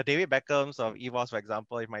the David Beckhams of EVOS, for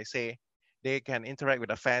example, if I say, they can interact with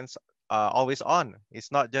the fans always on.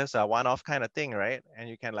 It's not just a one-off kind of thing, right? And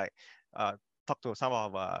you can talk to some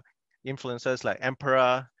of influencers like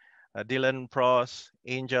Emperor, Dylan Pros,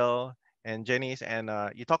 Angel, and Janice, and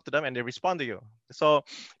you talk to them and they respond to you. So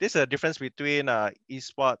this is a difference between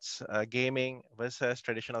esports gaming versus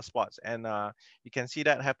traditional sports, and you can see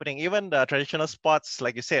that happening. Even the traditional sports,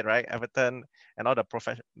 like you said, right? Everton and all the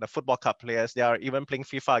football club players, they are even playing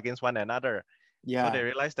FIFA against one another. Yeah. So they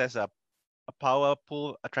realize there's a power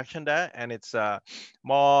pool attraction there, and it's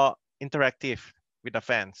more interactive with the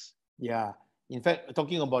fans. Yeah. In fact,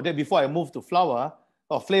 talking about that, before I move to Flava,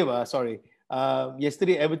 sorry.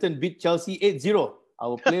 Yesterday, Everton beat Chelsea 8-0.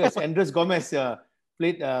 Our player, Andres Gomez,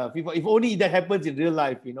 played FIFA. If only that happens in real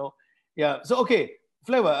life, Yeah. So, okay,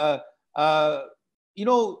 Flava,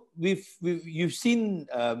 you've seen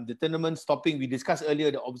the tournament stopping. We discussed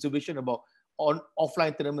earlier the observation about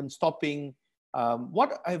offline tournament stopping.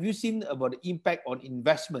 What have you seen about the impact on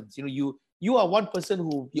investments? You are one person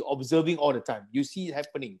who be observing all the time. You see it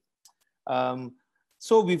happening.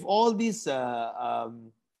 So with all this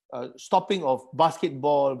stopping of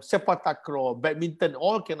basketball, sepak takraw, badminton,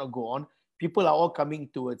 all cannot go on. People are all coming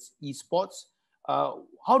towards esports.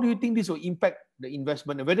 How do you think this will impact the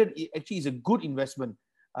investment, and whether it actually is a good investment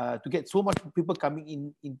to get so much people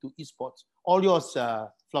coming into esports? All yours,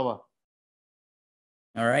 Flava.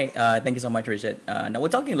 All right. Thank you so much, Richard. Now we're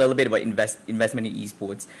talking a little bit about investment in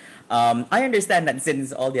esports. I understand that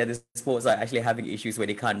since all the other sports are actually having issues where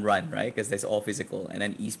they can't run, right? Because that's all physical. And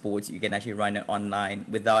then esports, you can actually run it online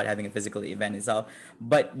without having a physical event itself.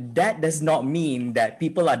 But that does not mean that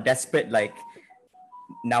people are desperate, like,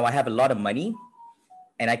 now I have a lot of money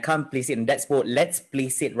and I can't place it in that sport. Let's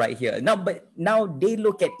place it right here. But now they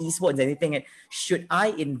look at esports and they think, should I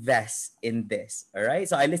invest in this? All right.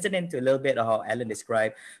 So I listened into a little bit of how Allan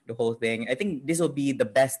described the whole thing. I think this will be the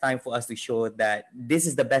best time for us to show that this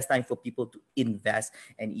is the best time for people to invest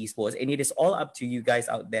in esports. And it is all up to you guys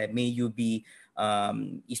out there. May you be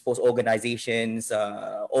esports organizations,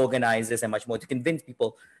 organizers, and much more, to convince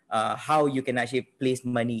people how you can actually place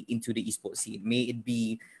money into the esports scene. May it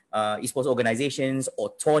be esports organizations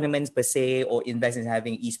or tournaments per se, or invest in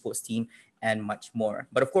having an esports team, and much more.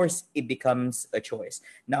 But of course, it becomes a choice.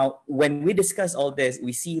 Now, when we discuss all this,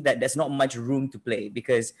 we see that there's not much room to play,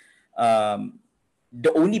 because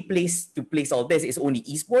the only place to place all this is only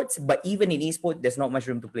esports. But even in esports, there's not much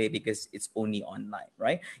room to play because it's only online,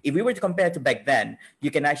 right? If we were to compare to back then, you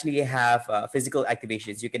can actually have physical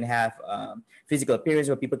activations. You can have physical appearance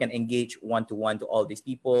where people can engage one-to-one to all these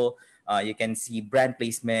people. You can see brand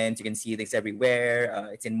placements. You can see things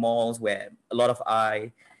everywhere. It's in malls where a lot of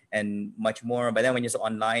eye and much more. But then when you're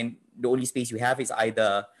online, the only space you have is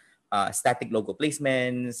either static logo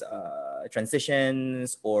placements,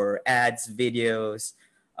 transitions, or ads, videos,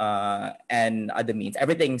 and other means.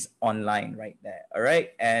 Everything's online right there. All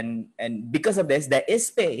right. And because of this, there is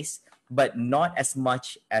space, but not as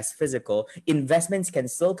much as physical. Investments can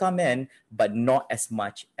still come in, but not as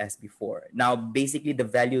much as before. Now, basically, the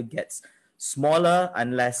value gets smaller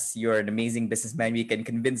unless you're an amazing businessman. You can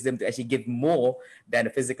convince them to actually give more than a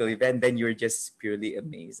physical event. Then you're just purely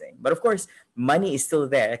amazing. But of course, money is still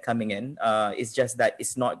there coming in. It's just that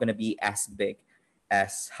it's not going to be as big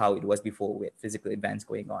as how it was before, with physical events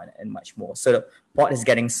going on and much more. So the pot is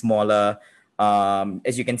getting smaller.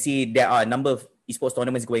 As you can see, there are a number of esports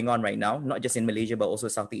tournaments going on right now, not just in Malaysia, but also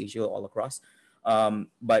Southeast Asia, all across.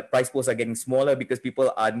 But prize pools are getting smaller because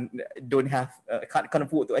people can't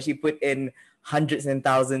afford to actually put in hundreds and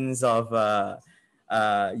thousands of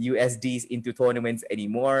USDs into tournaments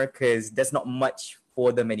anymore, because there's not much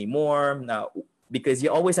for them anymore now. Because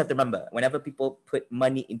you always have to remember, whenever people put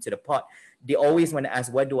money into the pot, they always want to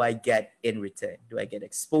ask, what do I get in return? Do I get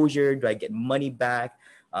exposure? Do I get money back?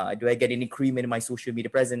 Do I get an increment in my social media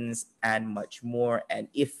presence, and much more? And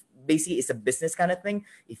if basically it's a business kind of thing,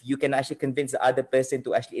 if you can actually convince the other person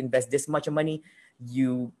to actually invest this much of money,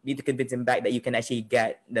 you need to convince them back that you can actually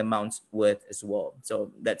get the amounts worth as well.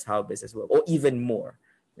 So that's how business works, or even more.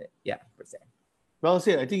 Yeah, percent. Well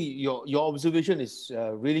said. I think your observation is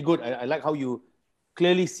really good. I like how you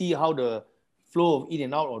clearly see how the flow of in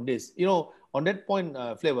and out on this. You know, on that point,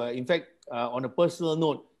 Flava, in fact, on a personal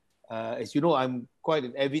note, as you know, I'm quite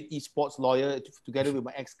an avid esports lawyer together with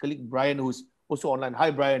my ex-colleague Brian, who's also online. Hi,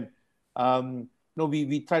 Brian. You know,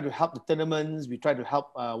 we try to help the tournaments. We try to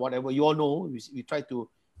help whatever you all know. We try to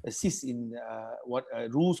assist in what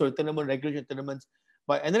rules or tournament regulation tournaments.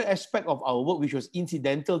 But another aspect of our work, which was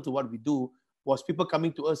incidental to what we do, was people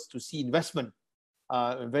coming to us to see investment,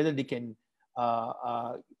 and whether they can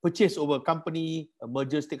purchase over a company, a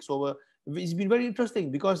merger takes over. It's been very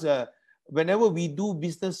interesting because whenever we do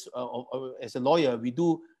business as a lawyer, we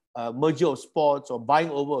do merger of sports or buying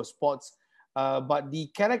over of sports. But the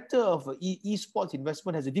character of esports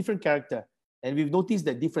investment has a different character. And we've noticed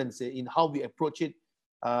that difference in how we approach it.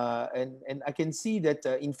 And I can see that,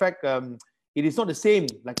 in fact, it is not the same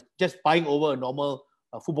like just buying over a normal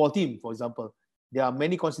football team, for example. There are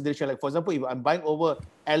many considerations. Like, for example, if I'm buying over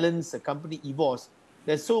Allan's company, EVOS,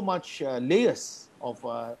 there's so much layers of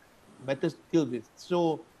matters to deal with.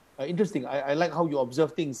 So interesting. I like how you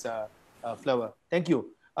observe things, Flava. Thank you.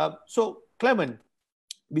 So, Clement,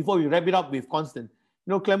 before we wrap it up with Constance,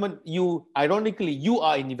 you know, Clement, ironically, you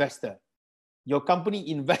are an investor. Your company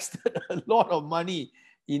invested a lot of money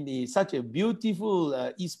in such a beautiful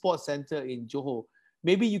esports center in Johor.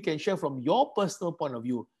 Maybe you can share from your personal point of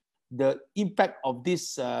view the impact of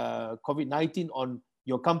this COVID-19 on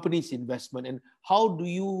your company's investment, and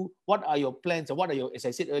what are your plans, and what are your, as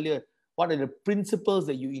I said earlier, what are the principles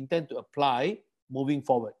that you intend to apply moving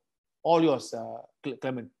forward? All yours,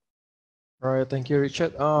 Clement. All right, thank you,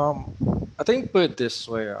 Richard. I think put it this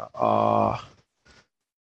way.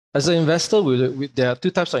 As an investor, there are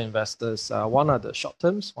two types of investors. One are the short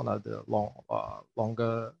terms, one are the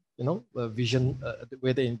longer, the vision,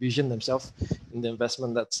 where they envision themselves in the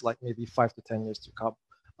investment that's like maybe 5 to 10 years to come.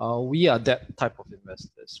 We are that type of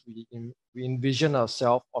investors. We envision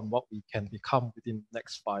ourselves on what we can become within the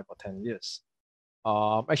next 5 or 10 years.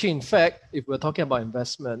 Actually, in fact, if we're talking about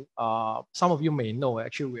investment, some of you may know,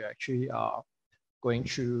 actually, we're actually going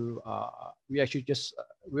through, we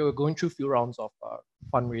were going through a few rounds of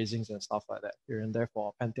fundraisings and stuff like that here and there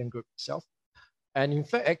for Pantheon Group itself. And in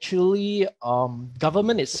fact, actually,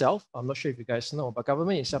 government itself, I'm not sure if you guys know, but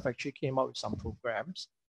government itself actually came out with some programs.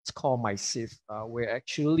 It's called MySafe, where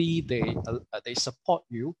actually they support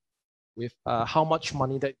you with how much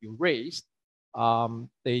money that you raised.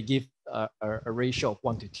 They give a ratio of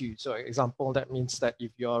 1 to 2. So, example, that means that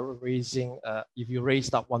if you're raising, if you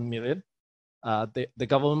raised up 1 million, the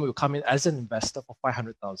government will come in as an investor for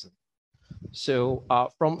 500,000. So,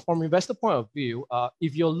 from investor point of view,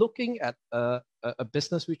 if you're looking at a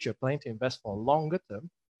business which you're planning to invest for longer term,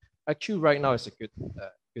 actually right now is a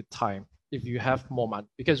good time if you have more money.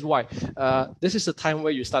 Because why? This is the time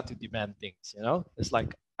where you start to demand things. It's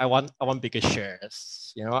like I want bigger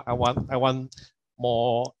shares. I want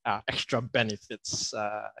more extra benefits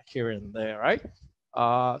here and there, right?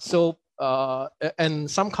 And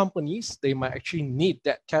some companies, they might actually need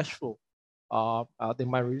that cash flow. They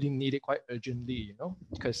might really need it quite urgently,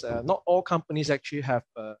 because not all companies actually have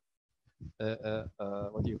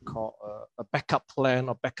what do you call a backup plan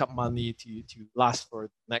or backup money to last for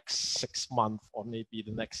the next 6 months or maybe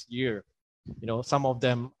the next year. Some of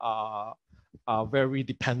them are very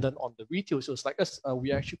dependent on the retail sales. Like us,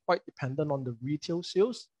 we are actually quite dependent on the retail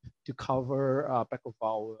sales to cover back of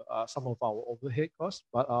our some of our overhead costs.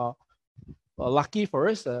 But lucky for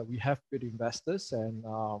us, we have good investors, and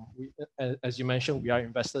as you mentioned, we are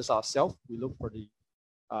investors ourselves. We look for the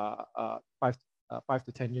 5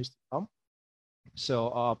 to 10 years to come.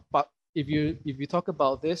 So, but if you talk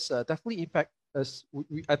about this, definitely impact us.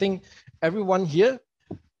 I think everyone here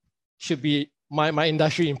should be my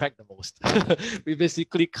industry impact the most. We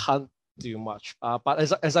basically can't do much. But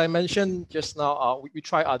as I mentioned just now, we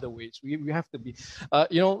try other ways. We have to be, a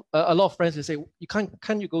lot of friends will say,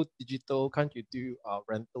 can't you go digital? Can't you do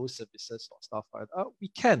rental services or stuff like that? We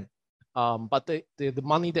can, but the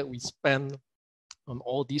money that we spend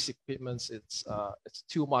all these equipments, it's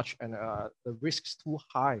too much, and the risk is too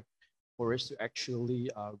high for us to actually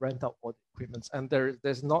rent out all the equipments. And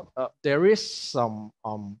there is some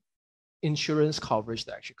insurance coverage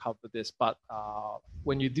that actually cover this, but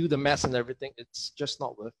when you do the maths and everything, it's just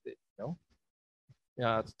not worth it, you know?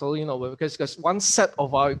 Yeah, it's totally not worth it, because one set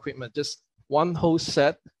of our equipment, just one whole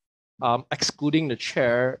set, excluding the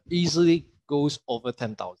chair, easily goes over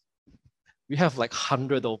 10,000. We have like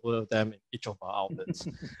 100 over them in each of our outlets.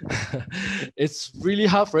 It's really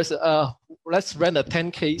hard for us. Let's rent a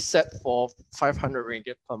 10K set for 500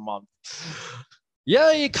 ringgit per month.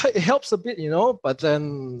 Yeah, it helps a bit, you know, but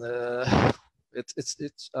then it's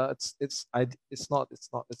not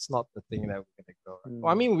the thing that we're gonna go. Right?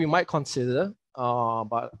 Well, I mean, we might consider,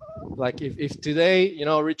 but like if today, you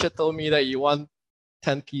know, Richard told me that you want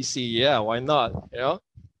 10 PC, yeah, why not? You know,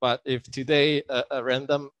 but if today a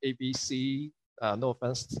random ABC, no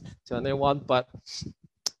offense to anyone, but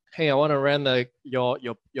hey, I want to rent your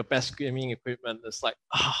best gaming equipment. It's like,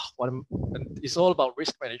 and it's all about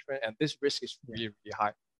risk management, and this risk is really, really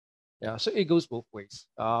high. Yeah, so it goes both ways.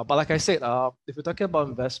 But like I said, if we're talking about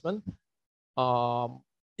investment,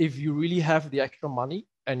 if you really have the extra money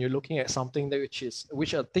and you're looking at something that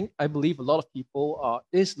which I believe a lot of people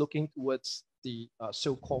is looking towards the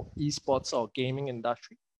so-called esports or gaming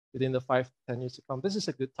industry within the 5 to 10 years to come, this is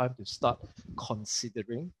a good time to start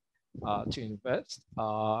considering to invest.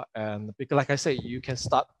 And because, like I say, you can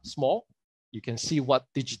start small. You can see what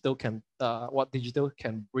digital can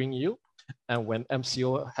bring you, and when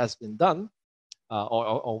MCO has been done,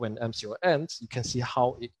 or when MCO ends, you can see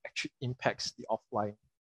how it actually impacts the offline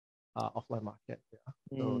market.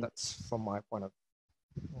 Yeah. So that's from my point of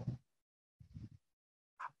view.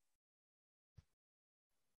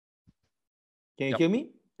 Can you hear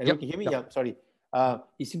me? Can you hear me? Yeah, sorry.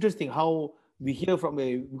 It's interesting how we hear from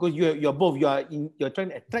because you're both, you're trying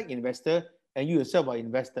to attract investor and you yourself are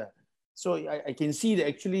investor. So I can see that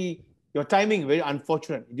actually your timing very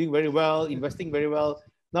unfortunate. You're doing very well, investing very well.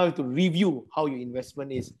 Now you have to review how your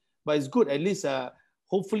investment is. But it's good, at least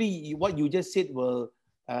hopefully what you just said will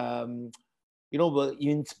will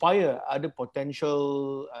inspire other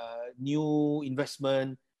potential new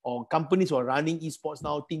investment or companies who are running esports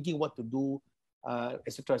now, thinking what to do,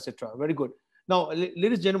 etc., etc. Very good. Now,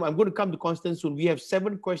 ladies and gentlemen, I'm going to come to Constance soon. We have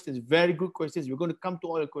 7 questions, very good questions. We're going to come to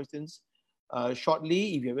all your questions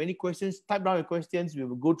shortly. If you have any questions, type down your questions. We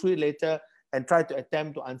will go through it later and try to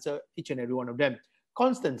attempt to answer each and every one of them.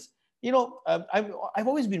 Constance, you know, I've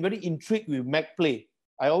always been very intrigued with MacPlay.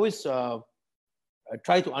 I always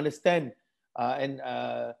try to understand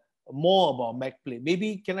more about MacPlay.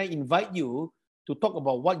 Maybe can I invite you to talk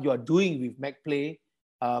about what you are doing with MacPlay,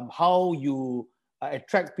 how you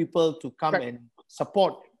attract people to come and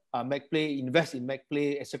support MacPlay, invest in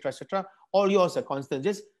MacPlay, etc., etc. All yours, Constance.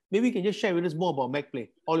 Just maybe you can just share with us more about MacPlay.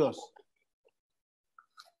 All yours.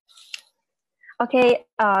 Okay.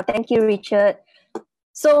 Thank you, Richard.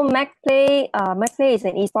 So MacPlay is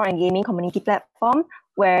an esports and gaming community platform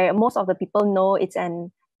where most of the people know it's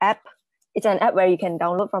an app. It's an app where you can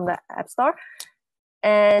download from the App Store,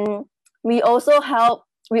 and we also help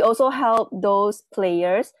those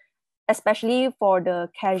players, especially for the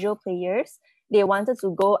casual players. They wanted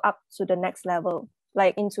to go up to the next level,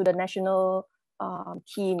 like into the national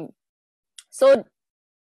team. So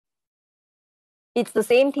it's the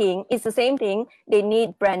same thing. They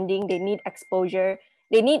need branding, they need exposure,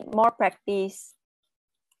 they need more practice.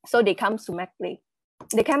 So they come to MacPlay.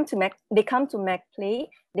 They come to MacPlay.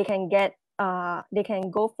 They can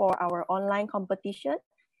go for our online competition,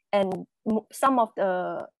 and some of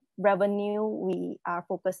the revenue we are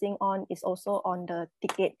focusing on is also on the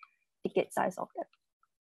ticket size of that.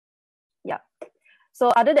 Yeah. So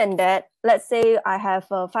other than that, let's say I have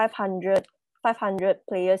 500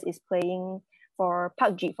 players is playing for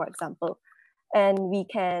PUBG, for example, and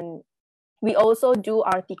we also do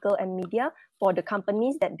article and media for the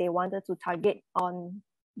companies that they wanted to target on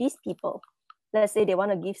these people. Let's say they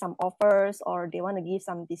want to give some offers or they want to give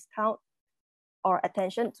some discount or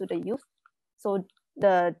attention to the youth. So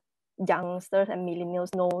the youngsters and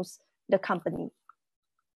millennials knows the company.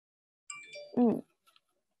 So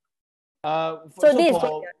this is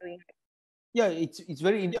what we are doing. Yeah, it's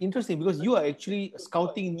very interesting because you are actually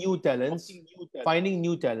scouting new talents, finding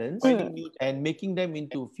new talents, and making them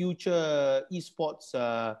into future esports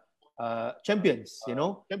champions, you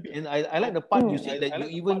know. And I like the part you said that you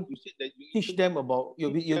even teach them about,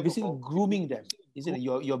 you're basically grooming them, isn't it?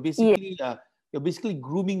 You're basically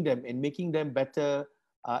grooming them and making them better,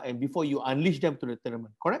 and before you unleash them to the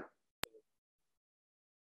tournament, correct?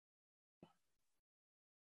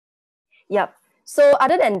 Yep. So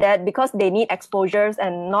other than that, because they need exposures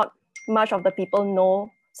and not much of the people know,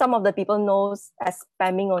 some of the people knows as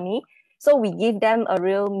spamming only. So we give them a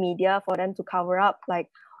real media for them to cover up, like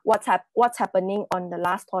what's happening on the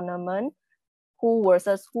last tournament, who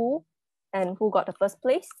versus who, and who got the first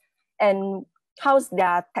place, and how's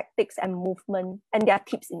their tactics and movement and their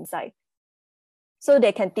tips inside. So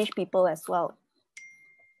they can teach people as well.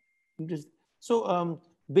 Interesting. So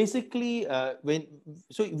basically,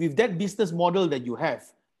 with that business model that you have,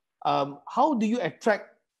 how do you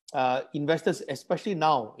attract investors, especially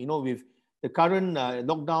now? With the current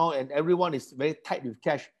lockdown and everyone is very tight with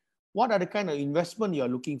cash. What are the kind of investment you are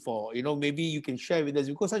looking for? Maybe you can share with us,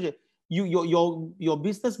 because your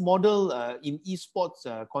business model in esports,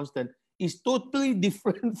 Constant, is totally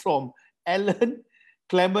different from Allan,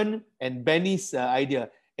 Clement, and Benny's idea.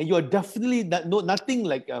 And you are definitely nothing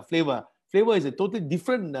like Flava. Flava is a totally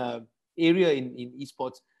different area in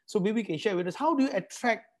esports. So maybe you can share with us, how do you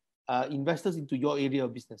attract investors into your area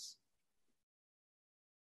of business?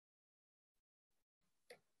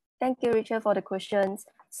 Thank you, Richard, for the questions.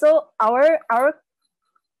 So our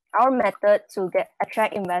method to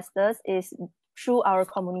attract investors is through our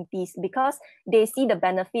communities, because they see the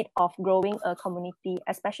benefit of growing a community,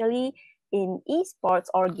 especially in esports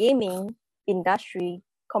or gaming industry.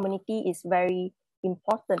 Community is very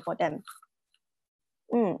important for them.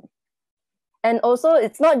 And also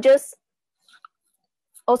it's not just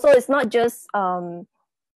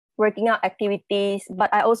working out activities,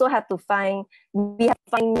 but I also have to find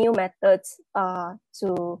new methods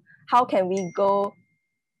to how can we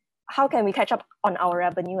catch up on our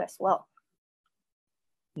revenue as well.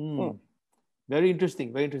 Very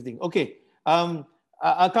interesting, very interesting. Okay, I'll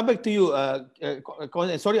come back to you.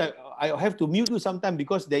 Sorry, I have to mute you sometime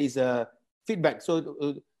because there is a feedback.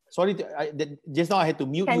 So sorry, just now I had to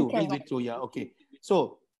mute you midway through. Yeah, okay.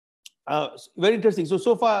 So very interesting.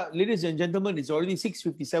 So far, ladies and gentlemen, it's already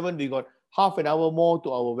 6:57. We got half an hour more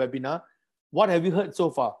to our webinar. What have you heard so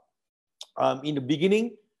far? In the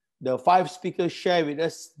beginning, the 5 speakers share with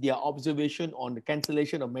us their observation on the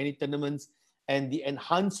cancellation of many tournaments and the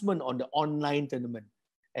enhancement on the online tournament.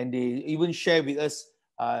 And they even share with us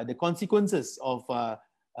the consequences of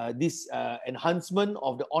this enhancement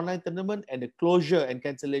of the online tournament and the closure and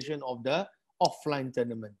cancellation of the offline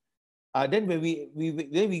tournament. Then when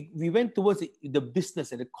we went towards the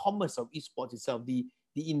business and the commerce of esports itself, the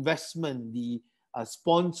investment, the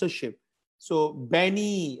sponsorship. So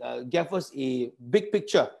Benny gave us a big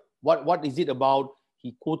picture. What is it about?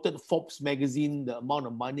 He quoted Forbes magazine, the amount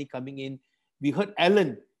of money coming in. We heard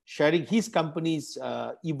Allan sharing his company's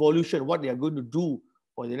evolution, what they are going to do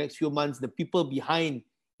for the next few months, the people behind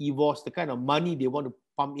EVOS, the kind of money they want to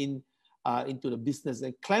pump in into the business.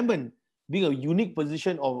 And Clement being a unique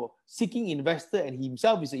position of seeking investor, and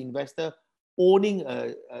himself is an investor, owning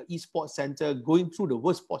a esports center, going through the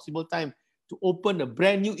worst possible time to open a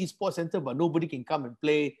brand new esports center, but nobody can come and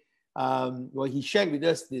play. Well, he shared with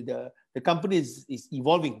us the company is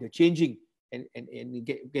evolving, they're changing and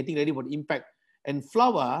getting ready for the impact. And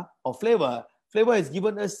Flava has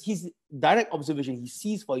given us his direct observation. He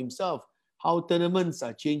sees for himself how tournaments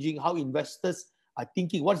are changing, how investors are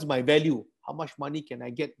thinking, what's my value? How much money can I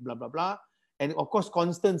get? Blah, blah, blah. And of course,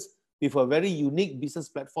 Constance, with a very unique business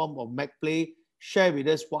platform of MacPlay, share with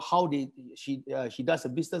us how she does a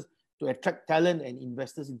business to attract talent and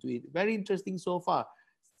investors into it. Very interesting so far.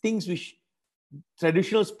 Things which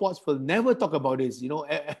traditional sports will never talk about this.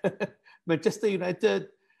 Manchester United,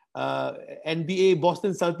 NBA,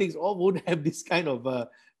 Boston Celtics all won't have this kind of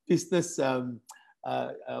business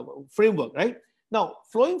framework, right? Now,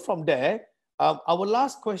 flowing from there, our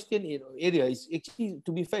last question area is actually,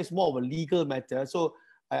 to be fair, it's more of a legal matter. So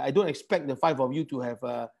I don't expect the 5 of you to have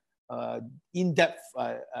a in-depth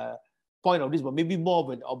point of this, but maybe more of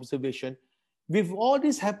an observation. With all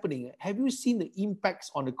this happening, have you seen the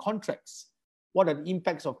impacts on the contracts? What are the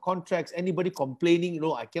impacts of contracts? Anybody complaining,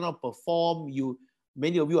 I cannot perform?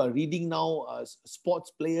 Many of you are reading now,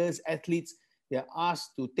 sports players, athletes, they're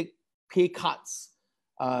asked to take pay cuts.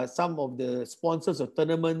 Some of the sponsors of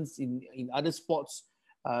tournaments in other sports,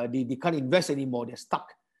 they can't invest anymore, they're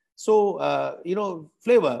stuck. So,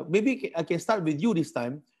 Flava, maybe I can start with you this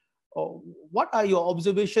time. What are your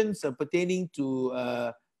observations pertaining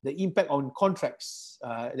to the impact on contracts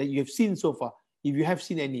that you have seen so far? If you have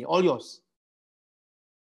seen any, all yours.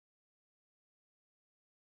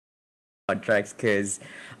 Contracts, because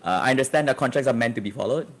I understand that contracts are meant to be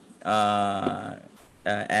followed. And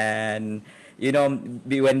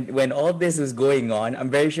when all this is going on, I'm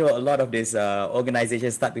very sure a lot of these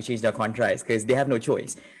organizations start to change their contracts because they have no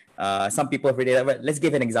choice. Some people have already, let's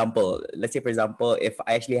give an example. Let's say, for example, if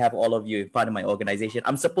I actually have all of you in part of my organization,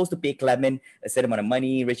 I'm supposed to pay Clement a certain amount of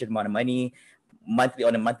money, Richard amount of money,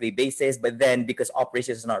 on a monthly basis. But then because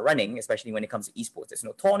operations is not running, especially when it comes to esports, there's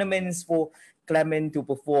no tournaments for Clement to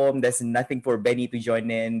perform. There's nothing for Benny to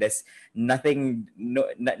join in. There's nothing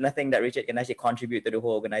that Richard can actually contribute to the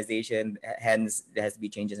whole organization. Hence, there has to be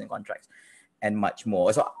changes in contracts and much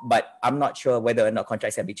more. So, but I'm not sure whether or not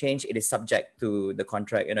contracts can be changed. It is subject to the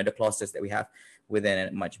contract, the clauses that we have within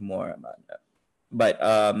it, much more. But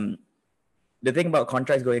the thing about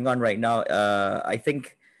contracts going on right now, I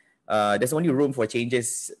think there's only room for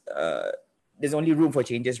changes. There's only room for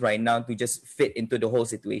changes right now to just fit into the whole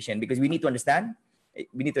situation, because we need to understand.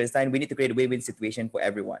 We need to create a win-win situation for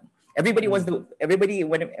everyone. Everybody wants to.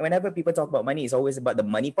 Whenever people talk about money, it's always about the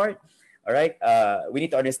money part. All right. We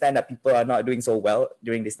need to understand that people are not doing so well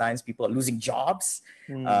during these times. People are losing jobs.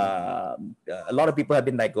 A lot of people have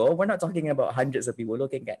been let go. We're not talking about hundreds of people. We're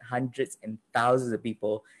looking at hundreds and thousands of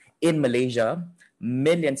people in Malaysia,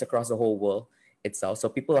 millions across the whole world itself. So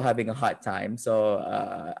people are having a hard time. So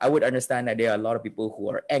I would understand that there are a lot of people who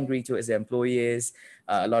are angry towards their employees.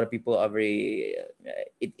 A lot of people are very,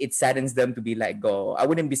 it saddens them to be let go. I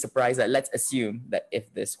wouldn't be surprised that, let's assume that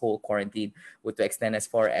if this whole quarantine were to extend as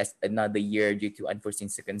far as another year due to unforeseen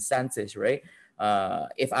circumstances, right?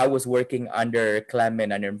 If I was working under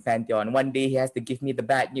Clement, under Pantheon, one day he has to give me the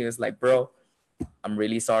bad news, like, bro, I'm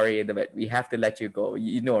really sorry, but we have to let you go.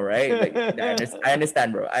 You know, right? Like, I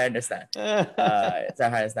understand, bro. I understand. So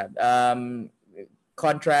I understand.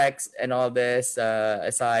 Contracts and all this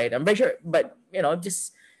aside, I'm very sure, but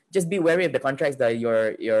just be wary of the contracts that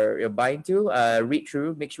you're buying to. Read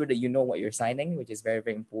through, make sure that you know what you're signing, which is very,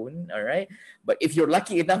 very important. All right. But if you're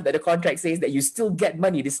lucky enough that the contract says that you still get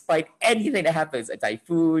money despite anything that happens, a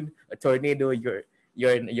typhoon, a tornado,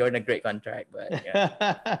 you're in a great contract. But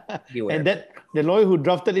yeah, and that the lawyer who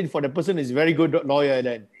drafted it for the person is very good lawyer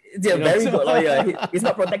then. Yeah, very good lawyer. He's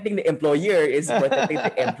not protecting the employer, he's protecting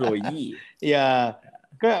the employee. Yeah.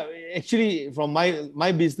 Actually, from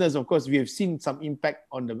my business, of course, we have seen some impact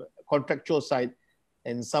on the contractual side,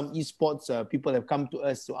 and some esports people have come to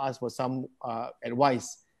us to ask for some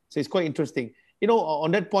advice. So it's quite interesting.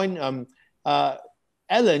 On that point,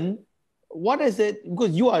 Allan, what is it?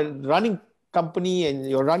 Because you are running company and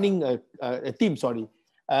you're running a team. Sorry,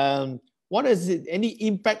 what is it? Any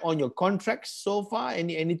impact on your contracts so far?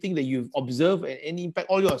 Anything that you've observed? Any impact?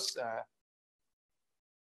 All yours.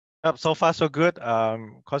 So far so good.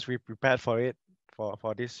 Because we prepared for it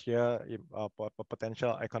for this year, for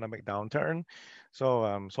potential economic downturn.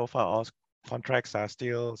 So so far all contracts are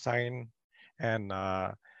still signed, and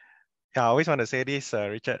I always want to say this,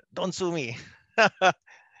 Richard, don't sue me.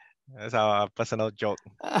 That's our personal joke,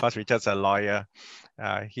 because Richard's a lawyer.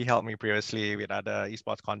 He helped me previously with other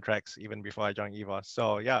esports contracts even before I joined EVOS.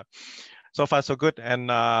 So yeah, so far so good.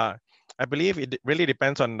 And I believe it really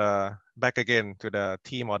depends on back again to the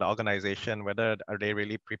team or the organization, whether are they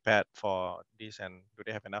really prepared for this and do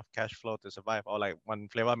they have enough cash flow to survive. Or like when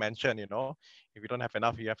Flava mentioned, if you don't have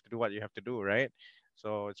enough, you have to do what you have to do, right?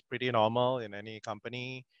 So it's pretty normal in any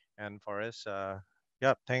company. And for us,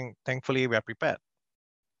 thankfully we are prepared.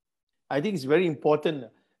 I think it's very important.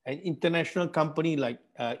 An international company like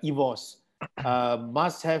EVOS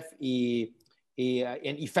must have an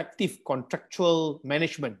effective contractual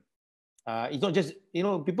management. It's not just,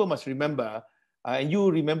 people must remember, and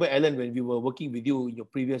you remember, Allan, when we were working with you in your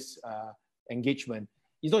previous engagement,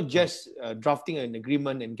 it's not just drafting an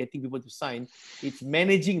agreement and getting people to sign, it's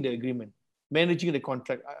managing the agreement, managing the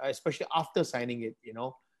contract, especially after signing it,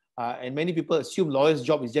 and many people assume lawyers'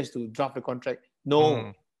 job is just to draft a contract.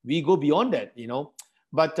 No, we go beyond that,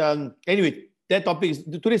 But anyway,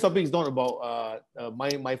 today's topic is not about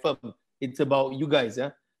my firm. It's about you guys.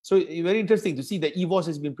 So very interesting to see that EVOS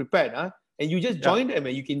has been prepared. And you just joined them,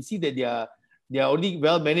 and you can see that they are only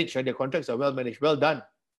well managed, and their contracts are well managed. Well done.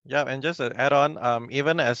 Yeah, and just to add on,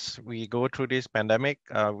 even as we go through this pandemic,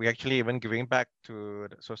 we actually even giving back to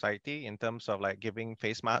the society in terms of like giving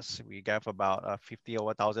face masks. We gave about 50 over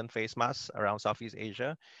 1,000 face masks around Southeast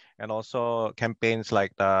Asia, and also campaigns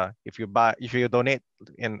like if you donate,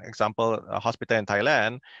 in example, a hospital in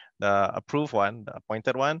Thailand, the approved one, the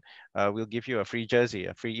appointed one, we'll give you a free jersey,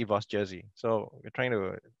 a free EVOS jersey. So we're trying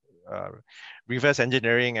to reverse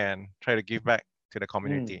engineering and try to give back to the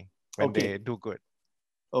community when they do good.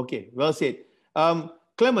 Okay, well said.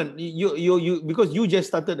 Clement, you because you just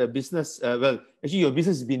started a business. Well, actually, your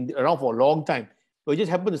business has been around for a long time. But you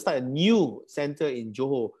just happened to start a new center in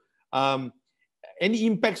Johor. Any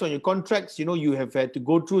impacts on your contracts? You have had to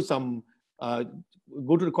go through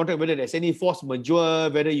the contract, whether there's any force majeure,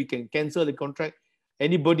 whether you can cancel the contract.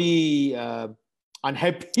 Anybody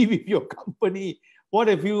unhappy with your company? What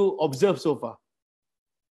have you observed so far?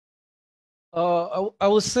 I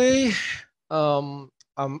would say I'm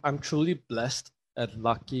truly blessed and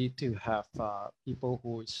lucky to have people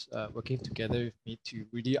who is working together with me to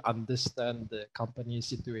really understand the company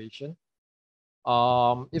situation.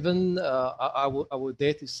 Even I would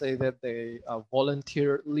dare to say that they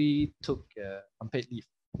voluntarily took unpaid leave,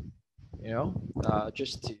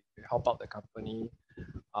 just to help out the company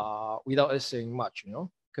without us saying much,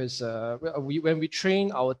 because when we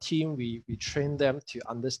train our team, we train them to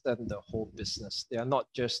understand the whole business. They are not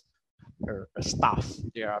just a staff,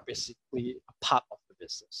 they are basically a part of the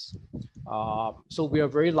business. So we are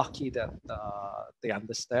very lucky that they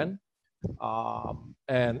understand.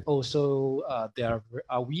 And also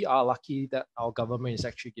we are lucky that our government is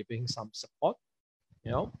actually giving some support,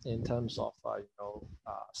 in terms of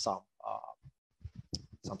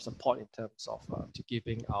some support in terms of to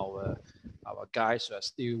giving our guys who are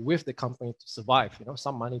still with the company to survive,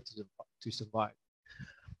 some money to survive.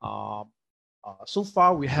 So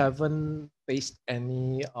far, we haven't faced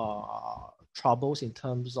any troubles in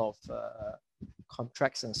terms of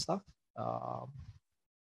contracts and stuff.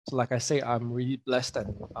 So like I say, I'm really blessed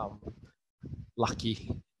and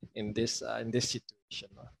lucky in this situation.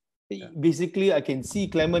 Yeah. Basically, I can see,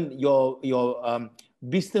 Clement, your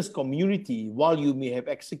business community, while you may have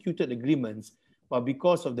executed agreements, but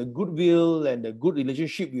because of the goodwill and the good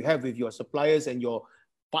relationship you have with your suppliers and your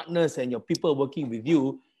partners and your people working with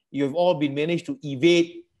you, you have all been managed to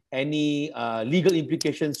evade any legal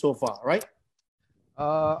implications so far, right?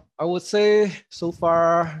 I would say so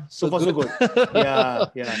far so good.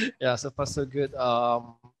 Yeah, so far so good.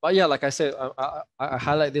 But yeah, like I said, I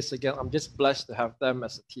highlight this again. I'm just blessed to have them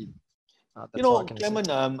as a team. Clement,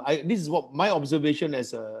 this is what my observation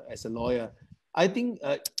as a lawyer. I think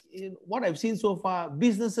what I've seen so far,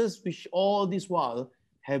 businesses which all this while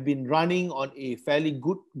have been running on a fairly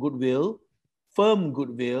goodwill, firm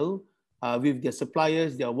goodwill with their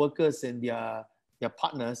suppliers, their workers, and their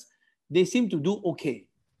partners, they seem to do okay.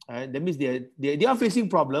 That means they are facing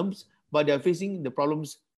problems, but they are facing the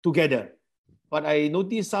problems together. But I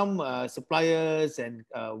noticed some suppliers and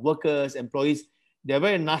workers, employees, they're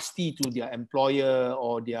very nasty to their employer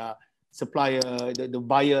or their supplier, the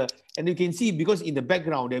buyer. And you can see, because in the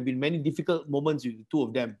background, there have been many difficult moments with the two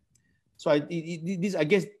of them. So I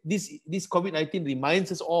guess this COVID-19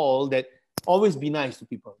 reminds us all that always be nice to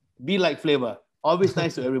people. Be like Flava. Always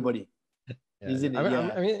nice to everybody. Isn't it?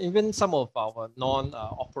 I mean, even some of our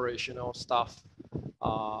non-operational staff,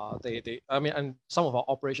 and some of our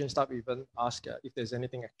operation staff even ask if there's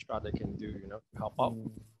anything extra they can do, to help out.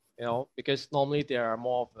 Because normally they are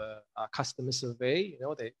more of a customer survey.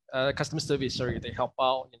 Customer service. Sorry, they help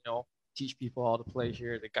out. Teach people how to play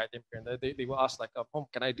here. They guide them here, and they will ask like,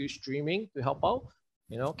 can I do streaming to help out?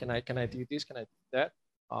 Can I do this? Can I do that?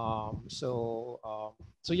 So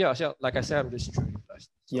yeah, like I said, I'm just truly blessed.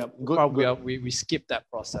 Yeah, good. We skip that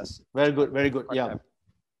process. Very good. Yeah. Happy.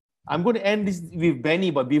 I'm going to end this with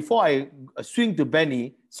Benny, but before I swing to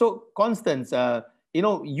Benny, so Constance,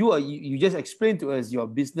 you just explained to us your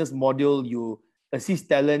business model. You assist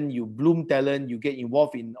talent, you bloom talent, you get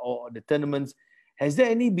involved in all the tournaments. Has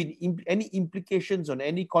there been any implications on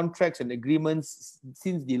any contracts and agreements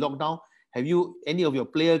since the lockdown? Have any of your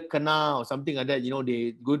player kena or something like that?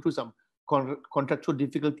 They go through some contractual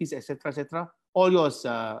difficulties, etc., etc. All yours,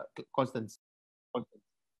 Constance.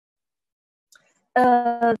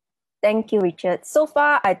 Thank you, Richard. So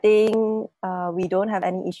far, I think we don't have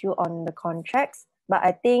any issue on the contracts, but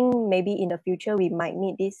I think maybe in the future we might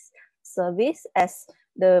need this service as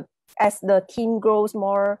the team grows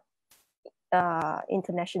more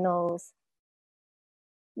internationals.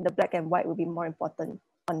 The black and white will be more important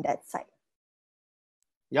on that side.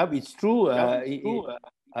 Yep, it's true.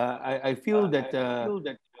 I feel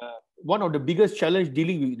that one of the biggest challenge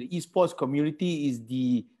dealing with the esports community is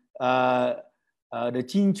the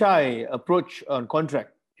chin-chai approach on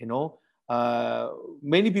contract.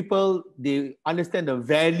 Many people, they understand the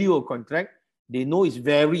value of contract. They know it's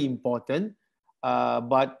very important.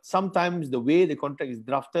 But sometimes the way the contract is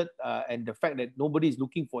drafted and the fact that nobody is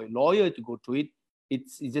looking for a lawyer to go through it,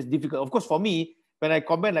 it's just difficult. Of course, for me, when I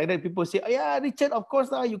comment like that, people say, yeah, Richard, of course,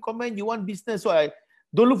 you comment, you want business. So I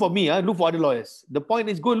don't look for me, look for other lawyers. The point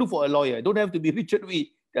is, go look for a lawyer. Don't have to be Richard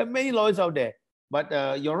Wee. There are many lawyers out there.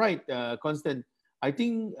 But you're right, Constance. I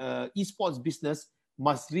think esports business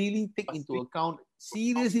must really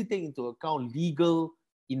seriously take into account legal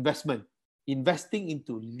investment, investing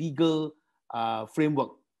into legal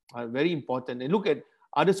framework. Very important. And look at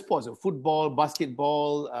other sports, football,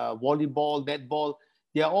 basketball, volleyball, netball.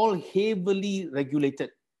 they are all heavily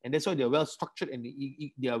regulated, and that's why they are well structured and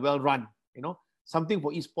they are well run. You know, something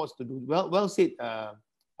for esports to do. Well said,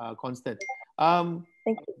 Constance. Thank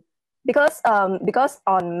you. Because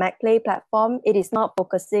on MacPlay platform, it is not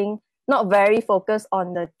very focused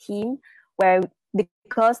on the team,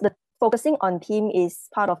 because the focusing on team is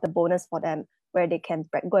part of the bonus for them, where they can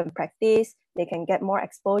go and practice, they can get more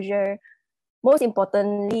exposure. Most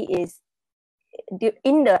importantly is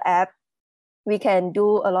in the app, we can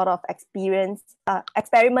do a lot of experiment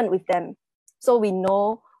with them, so we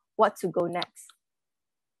know what to go next.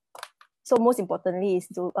 So most importantly is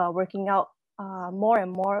working out more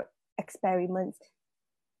and more experiments.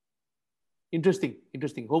 Interesting.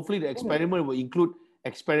 Hopefully the experiment will include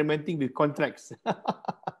experimenting with contracts.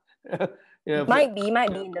 Might be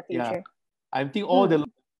in the future. Yeah. I think all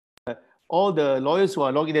the lawyers who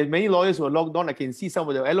are logged in, there's many lawyers who are logged on. I can see some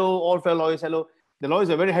of them. Hello, all fellow lawyers. Hello. The lawyers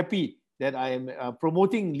are very happy that I am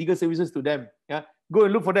promoting legal services to them. Yeah, go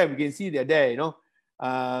and look for them. You can see they're there. You know.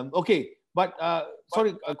 Okay, but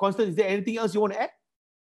sorry, Constance, is there anything else you want to add?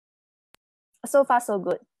 So far, so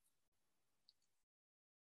good.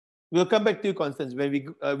 We'll come back to you, Constance, when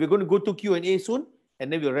we're going to go to Q&A soon, and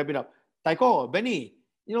then we'll wrap it up. Taiko, Benny,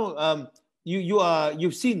 you know, you are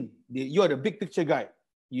the big picture guy.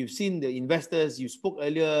 You've seen the investors. You spoke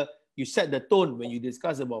earlier. You set the tone when you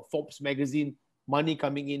discussed about Forbes magazine, money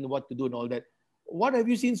coming in, what to do, and all that. What have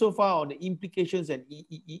you seen so far on the implications and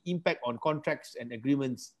impact on contracts and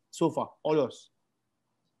agreements so far? All yours.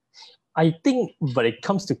 I think when it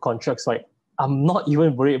comes to contracts, right, I'm not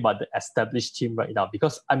even worried about the established team right now,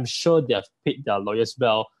 because I'm sure they have paid their lawyers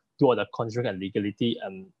well, do all the contract and legality,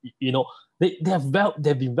 and you know they've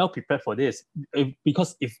been well prepared for this.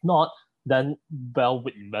 Because if not, then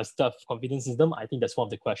would investor have confidence in them? I think that's one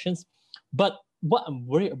of the questions. But what I'm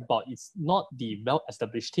worried about is not the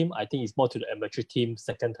well-established team. I think it's more to the amateur team,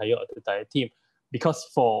 second tier or third tier team. Because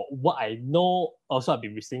for what I know, also I've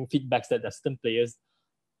been receiving feedbacks that there's certain players,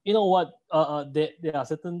 you know what, there are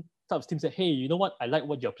certain types of teams that, hey, you know what, I like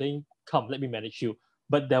what you're playing, come, let me manage you.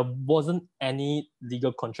 But there wasn't any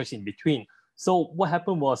legal contracts in between. So what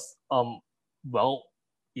happened was,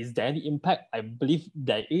 is there any impact? I believe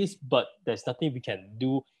there is, but there's nothing we can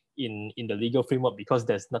do in the legal framework, because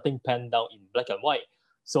there's nothing penned down in black and white.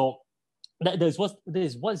 So that is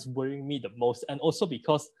what's worrying me the most. And also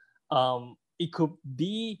because it could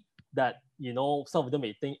be that, you know, some of them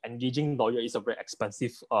may think engaging lawyer is a very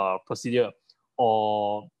expensive procedure,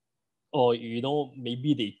 or you know,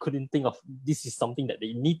 maybe they couldn't think of this is something that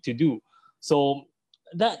they need to do. So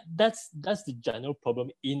that's the general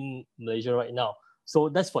problem in Malaysia right now. So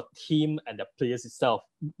that's for team and the players itself,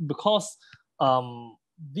 because I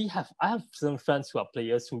have some friends who are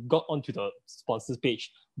players who got onto the sponsors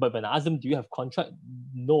page, but when I ask them, do you have contract?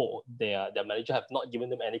 No, their manager have not given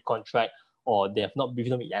them any contract, or they have not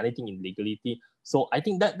given them anything in legality. So I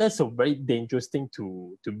think that's a very dangerous thing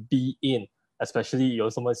to be in, especially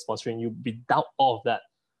you're someone sponsoring you without all of that.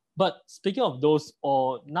 But speaking of those,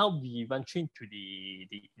 now we venture into the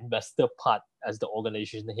investor part as the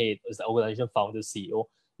organization head, as the organization founder, CEO,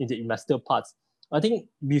 in the investor parts. I think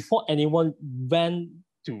before anyone went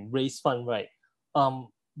to raise fund, right,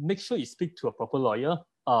 make sure you speak to a proper lawyer.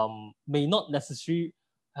 May not necessarily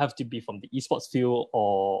have to be from the esports field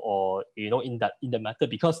or you know, in the matter,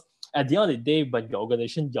 because at the end of the day, when your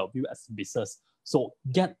organization, you're viewed as a business. So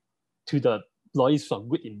get to the lawyers who are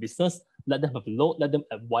good in business, let them have a load, let them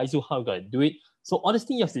advise you how you're going to do it. So all these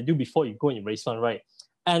things you have to do before you go and raise fund, right?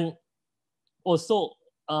 And also,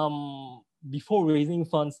 before raising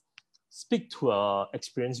funds, speak to an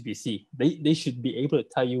experienced VC. They should be able to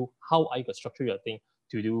tell you how are you going to structure your thing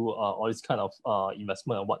to do all this kind of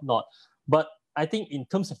investment and whatnot. But I think in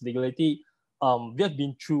terms of legality, we have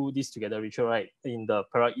been through this together, Richard, right, in the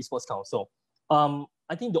Farouq Esports Council.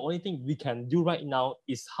 I think the only thing we can do right now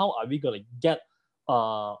is how are we going to get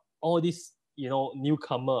all these, you know,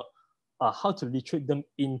 newcomer, how to literate them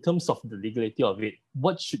in terms of the legality of it.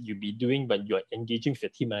 What should you be doing when you're engaging with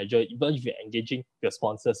your team manager, even if you're engaging your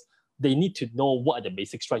sponsors? They need to know what are the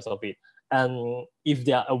basic strikes of it. And if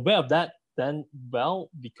they are aware of that, then, well,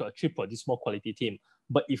 we could actually produce more quality team.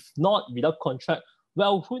 But if not, without contract,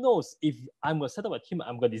 well, who knows? If I'm going to set up a team,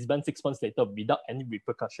 I'm going to disband 6 months later without any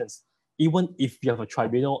repercussions. Even if you have a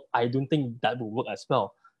tribunal, I don't think that will work as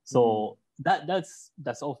well. So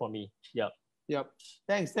that's all for me. Yeah. Yeah.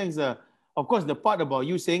 Thanks. Of course, the part about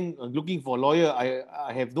you saying looking for a lawyer,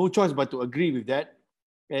 I have no choice but to agree with that.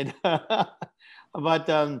 And but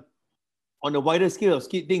on a wider scale of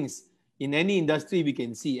things, in any industry we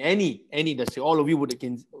can see, any industry, all of you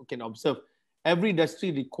can observe, every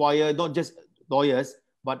industry require not just lawyers,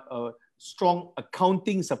 but strong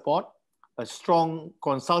accounting support, a strong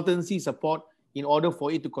consultancy support in order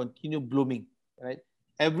for it to continue blooming, right?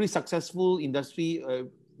 Every successful industry,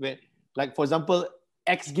 like for example,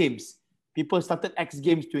 X Games, people started X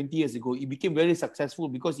Games 20 years ago. It became very successful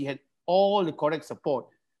because it had all the correct support.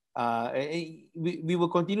 We will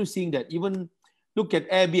continue seeing that. Even look at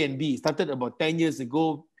Airbnb, started about 10 years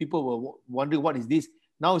ago. People were wondering, what is this?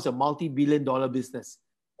 Now it's a multi-billion-dollar business,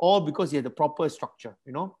 all because you had the proper structure,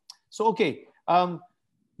 you know? So, okay.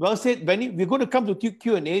 Well said, Benny. We're going to come to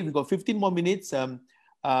Q&A. We've got 15 more minutes. We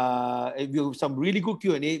have some really good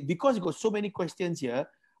Q&A. Because we've got so many questions here,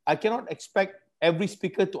 I cannot expect every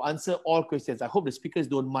speaker to answer all questions. I hope the speakers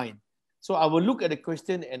don't mind. So I will look at the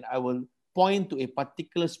question and I will point to a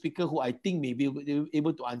particular speaker who I think may be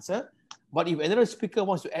able to answer. But if another speaker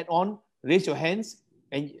wants to add on, raise your hands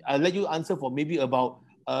and I'll let you answer for maybe about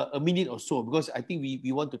a minute or so, because I think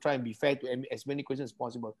we want to try and be fair to as many questions as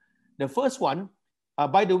possible. The first one,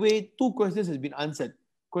 by the way, 2 questions has been answered.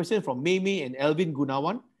 Question from Mei and Elvin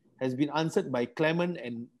Gunawan has been answered by Clement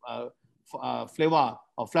and Flava.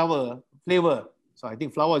 So I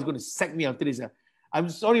think Flava is going to sack me after this. I'm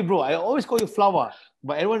sorry, bro. I always call you Flava,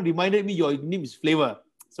 but everyone reminded me your name is Flava.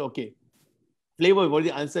 So, okay. Flava, we've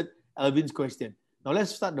already answered Alvin's question. Now,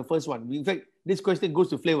 let's start the first one. In fact, this question goes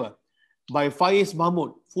to Flava. By Faiz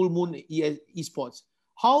Mahmood, Full Moon Esports.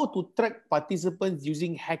 How to track participants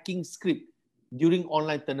using hacking script during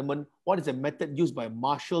online tournament? What is the method used by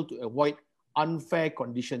Marshall to avoid unfair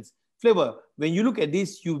conditions? Flava, when you look at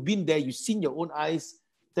this, you've been there, you've seen your own eyes,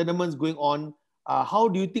 tournaments going on. How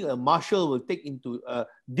do you think a Marshall will take into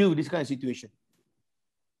deal with this kind of situation?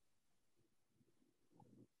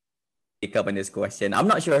 Take up on this question. I'm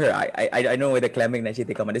not sure. I know whether Clement can actually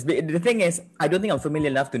take up on this. But the thing is, I don't think I'm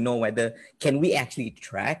familiar enough to know whether can we actually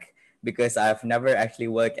track, because I've never actually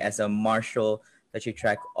worked as a marshal to actually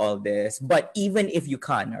track all this. But even if you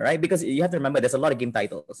can't, all right, because you have to remember there's a lot of game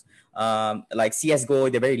titles. Like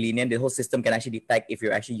CSGO, they're very lenient. The whole system can actually detect if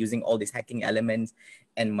you're actually using all these hacking elements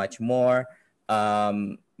and much more.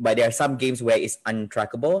 But there are some games where it's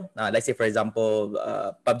untrackable. Let's say, for example,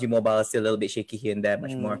 PUBG Mobile is still a little bit shaky here and there,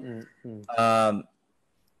 much more.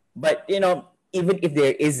 But you know, even if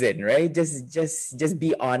there isn't, right? Just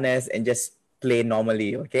be honest and just play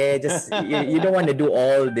normally, okay? Just you don't want to do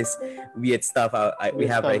all this weird stuff we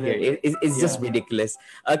have right here. It's just ridiculous.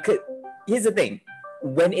 Here's the thing.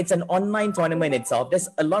 When it's an online tournament itself, there's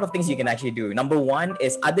a lot of things you can actually do. Number one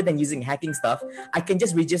is, other than using hacking stuff, I can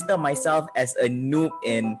just register myself as a noob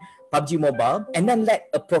in PUBG Mobile and then let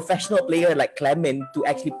a professional player like Clement to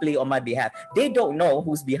actually play on my behalf. They don't know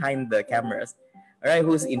who's behind the cameras, all right,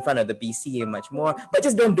 who's in front of the PC and much more. But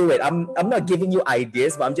just don't do it. I'm not giving you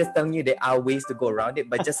ideas, but I'm just telling you there are ways to go around it.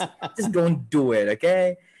 But just don't do it,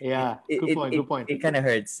 okay? Yeah, good point. It kind of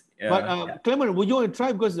hurts. But Clement, would you want to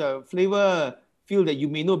try, because Flava feel that you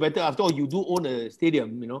may know better? After all, you do own a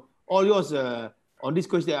stadium, you know. All yours on this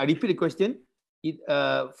question. I repeat the question.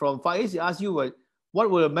 From Faiz, he asked you what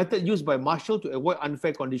were the method used by Marshall to avoid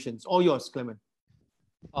unfair conditions? All yours, Clement.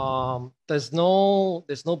 There's no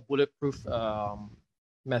bulletproof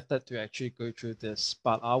method to actually go through this,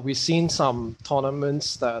 but we've seen some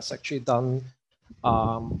tournaments that's actually done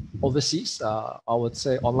overseas. I would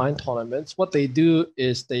say online tournaments. What they do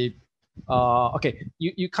is they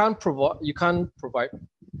you can't provide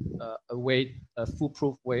a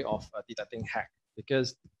foolproof way of detecting hack,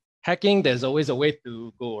 because hacking, there's always a way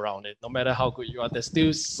to go around it. No matter how good you are, there's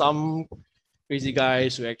still some crazy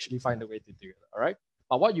guys who actually find a way to do it. All right.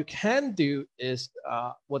 But what you can do is,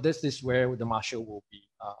 this is where the marshal will be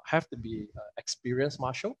have to be experienced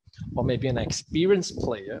marshal, or maybe an experienced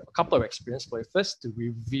player, a couple of experienced players first, to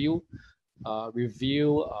review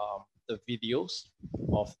the videos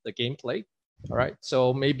of the gameplay. All right.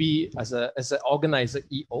 So maybe as an organizer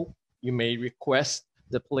EO, you may request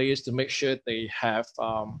the players to make sure they have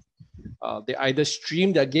they either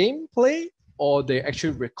stream their gameplay or they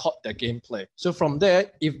actually record their gameplay. So from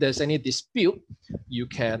there, if there's any dispute, you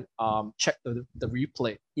can check the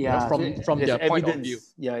replay from their point of view.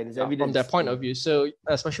 Yeah, it is evidence. From their point of view. So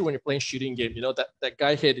especially when you're playing shooting game, you know, that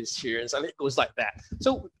guy head is here and suddenly it goes like that.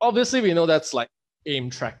 So obviously we know that's like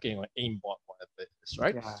aim tracking or aimbot, whatever it is,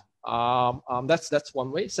 right? Yeah. That's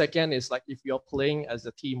one way. Second is like if you're playing as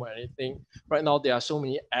a team or anything, right now there are so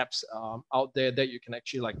many apps out there that you can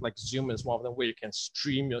actually like Zoom is one of them, where you can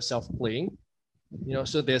stream yourself playing. You know,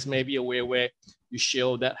 so there's maybe a way where you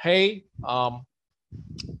show that, hey,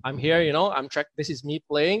 I'm here, you know, this is me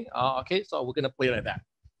playing. Okay, so we're gonna play like that.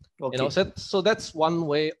 Okay. You know, so that's one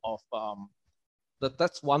way of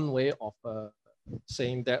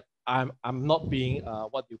saying that I'm not being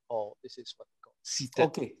what you call, this is what you call seated.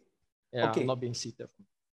 Okay. Yeah, Okay. I'm not being seated.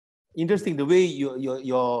 Interesting the way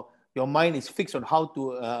your mind is fixed on how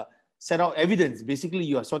to set out evidence. Basically,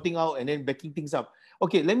 you are sorting out and then backing things up.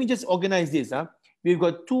 Okay, let me just organize this. We've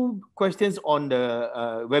got two questions on the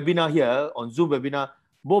webinar here, on Zoom webinar,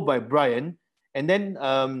 both by Brian. And then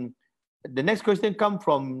the next question comes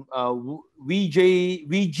from Wei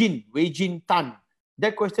Jin Tan.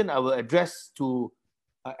 That question I will address to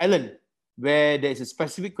Allan, where there is a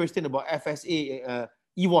specific question about FSA,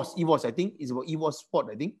 EVOS, I think. It's about EVOS Sport,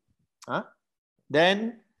 I think.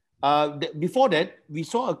 Then, before that, we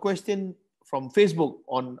saw a question from Facebook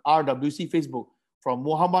on RWC Facebook from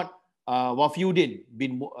Muhammad Wafiuddin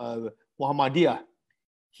bin Muhammadiyah.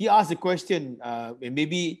 He asked a question, and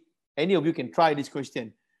maybe any of you can try this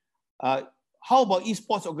question. How about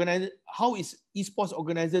esports organizer? How is esports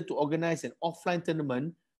organizer to organize an offline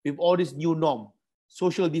tournament with all this new norm,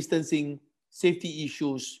 social distancing, safety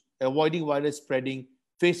issues, avoiding virus spreading,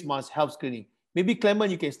 face mask, health screening? Maybe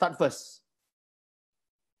Clement, you can start first.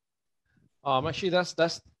 Actually, that's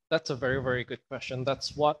a very, very good question.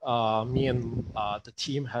 That's what me and the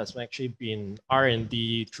team has actually been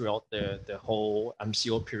R&D throughout the whole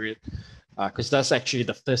MCO period, because that's actually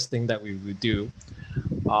the first thing that we would do.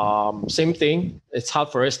 Same thing. It's hard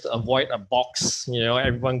for us to avoid a box. You know,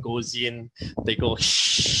 everyone goes in, they go,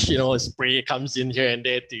 you know, a spray comes in here and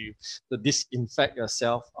there to disinfect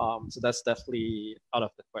yourself. So that's definitely out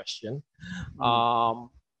of the question.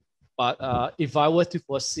 But if I were to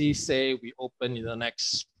foresee, say, we open in the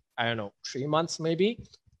next, I don't know, 3 months maybe,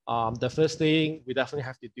 the first thing we definitely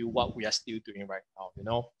have to do what we are still doing right now, you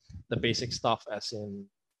know, the basic stuff as in,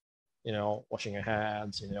 you know, washing your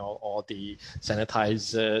hands, you know, all the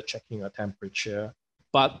sanitizer, checking your temperature.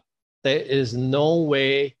 But there is no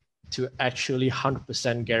way to actually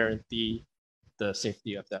 100% guarantee the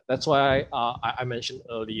safety of that. That's why I mentioned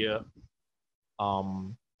earlier,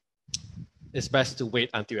 it's best to wait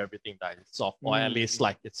until everything dies off, or at least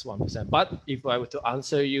like it's 1%. But if I were to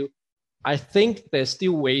answer you, I think there's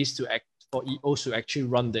still ways to for EOs to actually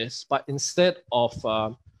run this, but instead of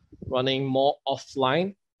running more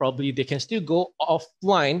offline, probably they can still go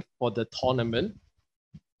offline for the tournament,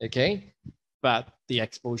 okay? But the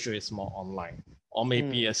exposure is more online, or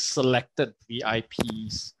maybe a selected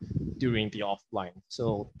VIPs during the offline.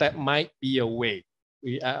 So that might be a way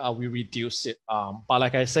we reduce it. But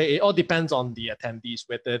like I say, it all depends on the attendees,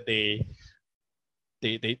 whether they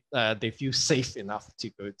feel safe enough to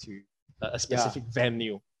go to a specific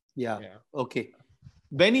venue. Yeah. Okay.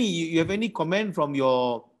 Benny, you have any comment from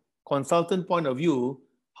your consultant point of view?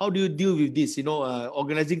 How do you deal with this, you know,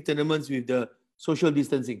 organizing tournaments with the social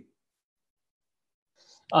distancing?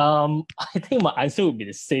 I think my answer would be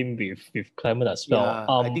the same with Clement as well. Yeah,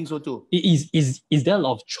 I think so too. Is there a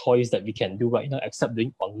lot of choice that we can do right now except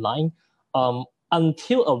doing online?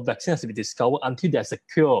 Until a vaccine has to be discovered, until there's a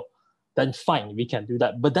cure, then fine, we can do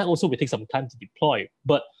that. But that also will take some time to deploy.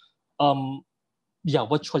 But yeah,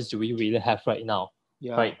 what choice do we really have right now?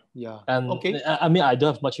 Yeah, right. Yeah. And okay. I mean, I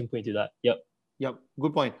don't have much input into that. Yep.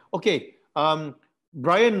 Good point. Okay.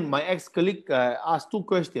 Brian, my ex-colleague, asked two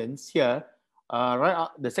questions here.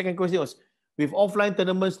 The second question was, with offline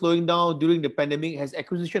tournaments slowing down during the pandemic, has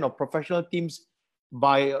acquisition of professional teams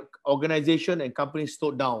by organization and companies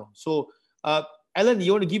slowed down? So, Allan,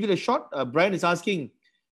 you want to give it a shot? Brian is asking,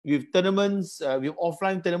 with tournaments, with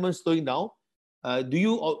offline tournaments slowing down, do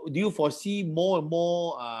you foresee more and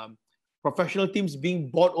more professional teams being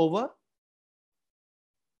bought over?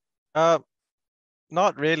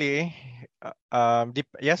 Not really.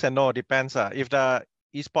 Yes and no, depends. If the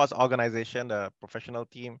esports organization, the professional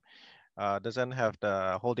team, doesn't have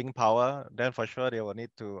the holding power, then for sure they will need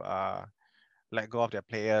to let go of their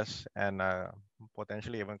players and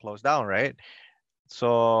potentially even close down, right?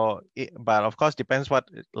 So, but of course, depends what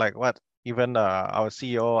even our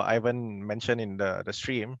CEO Ivan mentioned in the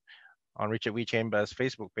stream on Richard W. Chambers'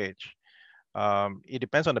 Facebook page. It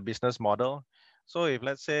depends on the business model. So if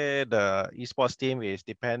let's say the esports team is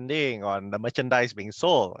depending on the merchandise being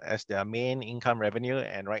sold as their main income revenue,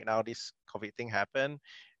 and right now this COVID thing happened,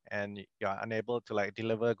 and you're unable to like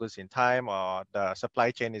deliver goods in time, or the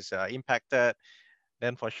supply chain is impacted,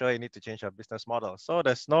 then for sure you need to change your business model. So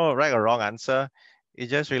there's no right or wrong answer. It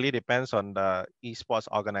just really depends on the esports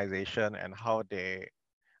organization and how they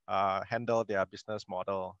handle their business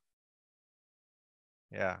model.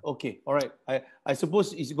 Yeah. Okay. All right. I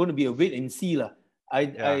suppose it's going to be a wait and see lah.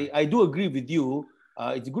 I do agree with you.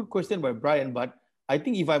 It's a good question by Brian, but I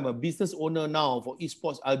think if I'm a business owner now for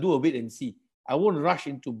esports, I'll do a wait and see. I won't rush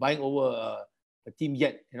into buying over a team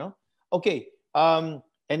yet. You know. Okay.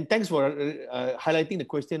 And thanks for highlighting the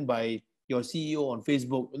question by your CEO on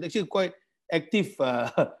Facebook. It's actually quite active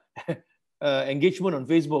engagement on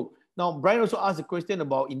Facebook. Now, Brian also asked a question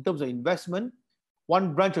about in terms of investment.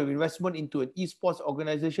 One branch of investment into an esports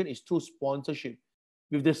organization is through sponsorship.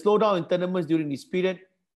 With the slowdown in tournaments during this period,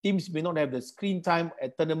 teams may not have the screen time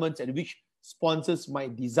at tournaments at which sponsors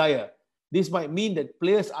might desire. This might mean that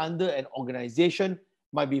players under an organization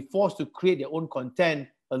might be forced to create their own content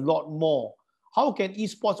a lot more. How can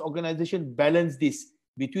esports organization balance this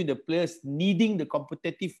between the players needing the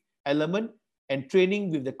competitive element and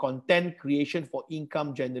training with the content creation for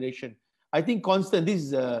income generation? I think, Constance,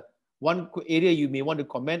 this is one area you may want to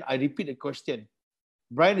comment. I repeat the question.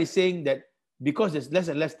 Brian is saying that because there's less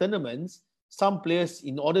and less tournaments, some players,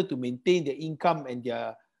 in order to maintain their income and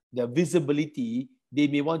their visibility, they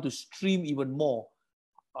may want to stream even more.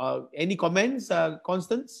 Any comments,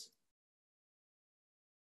 Constance?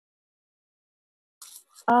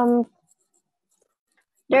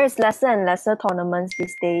 There's lesser and lesser tournaments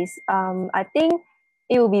these days. I think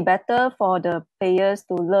it will be better for the players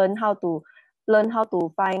to learn how to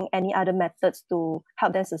find any other methods to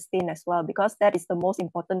help them sustain as well, because that is the most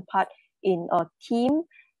important part in a team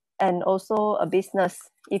and also a business.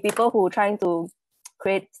 If people who are trying to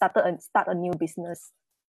start a new business,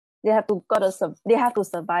 they have to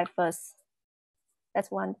survive first.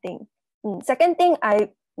 That's one thing. Second thing,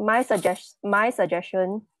 my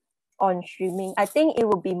suggestion on streaming, I think it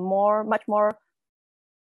would be much more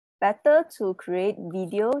better to create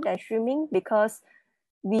video than streaming, because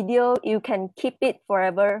video, you can keep it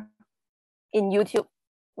forever in YouTube.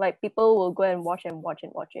 Like, people will go and watch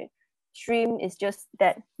it. Stream is just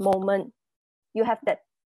that moment. You have that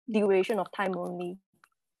duration of time only.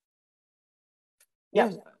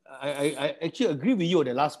 Yes, I actually agree with you on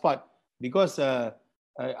the last part, because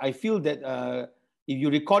I feel that if you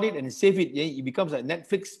record it and save it, it becomes like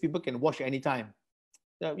Netflix. People can watch anytime.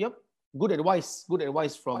 Yep. Good advice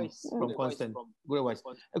from Constance. Good advice.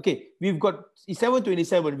 Okay, it's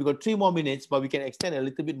 7:27. We've got 3 more minutes, but we can extend a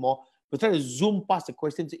little bit more. We'll try to zoom past the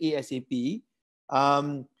questions ASAP.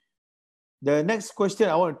 The next question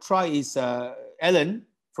I want to try is Allan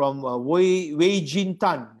from Wei Jin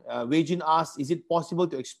Tan. Wei Jin asks, is it possible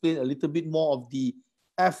to explain a little bit more of the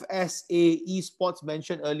FSA Esports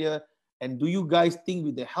mentioned earlier? And do you guys think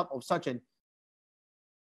with the help of such an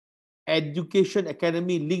education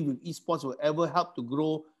academy linked with esports will ever help to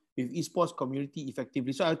grow with esports community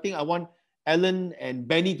effectively? So I think I want Allan and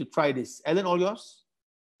Benny to try this. Allan, all yours?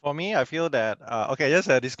 For me, I feel that, okay, just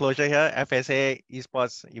a disclosure here, FSA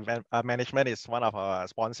Esports Event Management is one of our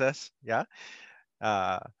sponsors, yeah?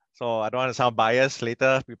 So I don't want to sound biased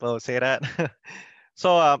later, people will say that.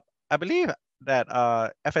 So I believe that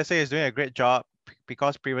FSA is doing a great job,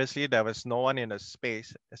 because previously there was no one in the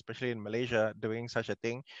space, especially in Malaysia, doing such a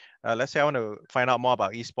thing. Let's say I want to find out more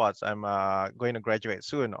about esports. I'm going to graduate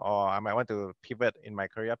soon, or I might want to pivot in my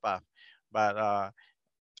career path, but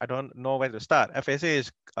I don't know where to start. FSA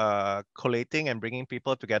is collating and bringing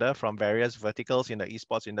people together from various verticals in the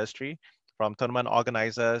esports industry, from tournament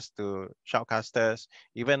organizers to shoutcasters.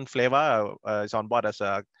 Even Flava is on board as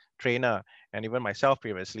a trainer, and even myself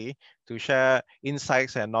previously, to share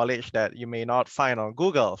insights and knowledge that you may not find on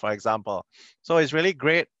Google, for example. So it's really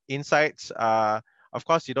great insights. Of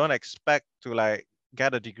course, you don't expect to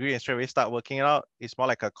get a degree and straight away start working it out. It's more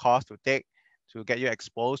like a course to take to get you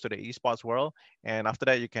exposed to the esports world. And after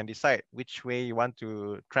that, you can decide which way you want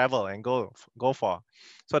to travel and go for.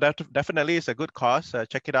 So that definitely is a good course.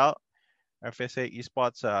 Check it out. FSA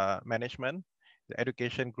Esports Management, the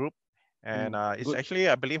education group. And it's actually,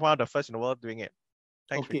 I believe, one of the first in the world doing it.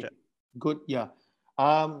 Thanks, okay. Richard. Good, yeah.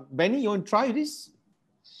 Benny, you want to try this?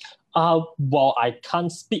 Well, I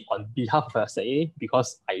can't speak on behalf of FSA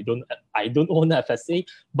because I don't own FSA,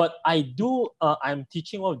 but I do. I'm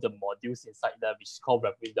teaching one of the modules inside there, which is called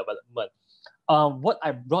revenue development. What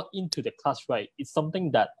I brought into the class, right, is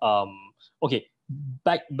something that okay,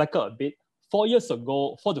 back up a bit. 4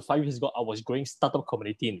 to 5 years ago, I was growing startup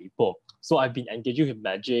community in Ipoh. So I've been engaging with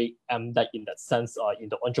Magic and that in that sense, in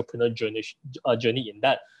the entrepreneur journey in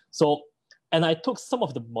that. So, and I took some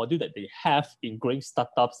of the module that they have in growing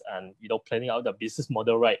startups and planning out the business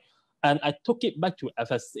model, right? And I took it back to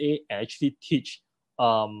FSA and actually teach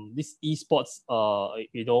this esports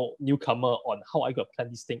newcomer on how I got to plan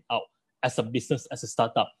this thing out as a business, as a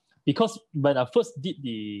startup. Because when I first did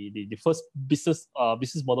the first business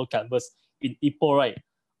model canvas in Ipoh, right,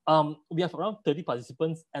 we have around 30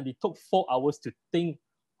 participants, and it took 4 hours to think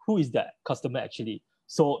who is that customer actually.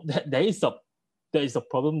 So there is a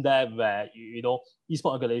problem there where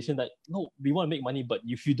esports organization that no, we want to make money, but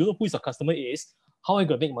if you don't know who your customer is, how are you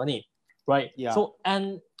gonna make money, right? Yeah. So,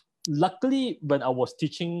 and luckily when I was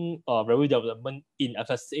teaching revenue development in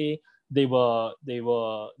FSA, they were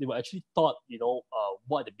actually taught,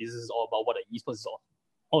 what the business is all about, what the esports is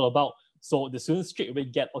all about. So the students straight away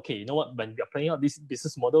get, okay, you know what, when we are planning out this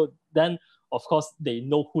business model, then of course they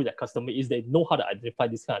know who their customer is, they know how to identify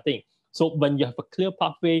this kind of thing. So when you have a clear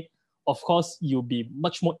pathway, of course you'll be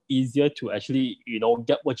much more easier to actually,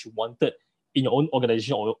 get what you wanted in your own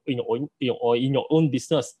organization or in your own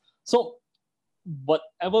business. So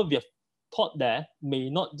whatever we have taught there may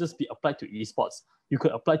not just be applied to esports. You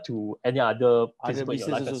could apply to any other principle in your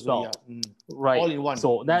life as well. Yeah. Right. All in one.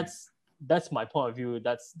 So that's my point of view.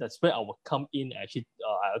 That's where I will come in. Actually,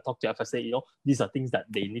 I'll talk to FSA. These are things that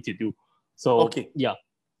they need to do. So okay. Yeah.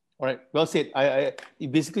 All right. Well said.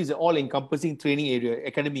 It basically is an all-encompassing training area,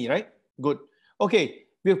 academy, right? Good. Okay.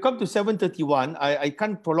 We have come to 7:31. I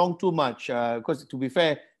can't prolong too much because, to be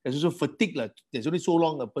fair, there's also fatigue. There's only so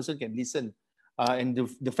long a person can listen. And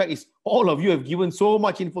the fact is, all of you have given so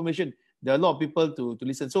much information. There are a lot of people to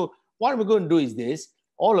listen. So what we're going to do is this.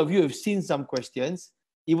 All of you have seen some questions,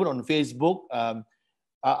 even on Facebook.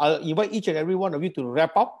 I'll invite each and every one of you to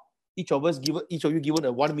wrap up. Each of you given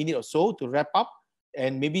a 1 minute or so to wrap up.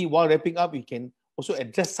 And maybe while wrapping up, you can also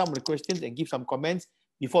address some of the questions and give some comments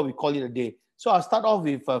before we call it a day. So I'll start off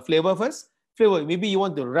with Flava first. Flava, maybe you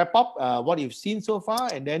want to wrap up what you've seen so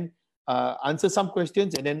far and then answer some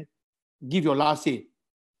questions and then give your last say.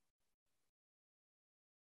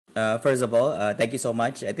 First of all, thank you so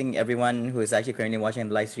much. I think everyone who is actually currently watching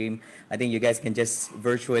the live stream, I think you guys can just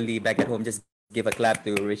virtually back at home just give a clap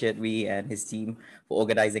to Richard Wee and his team for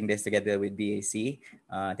organizing this together with BAC.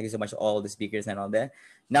 Thank you so much to all the speakers and all that.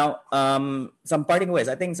 Now, some parting words.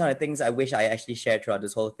 I think some of the things I wish I actually shared throughout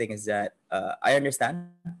this whole thing is that I understand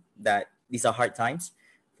that these are hard times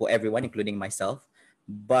for everyone, including myself.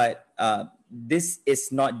 But this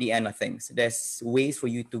is not the end of things. There's ways for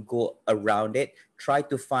you to go around it. Try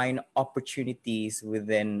to find opportunities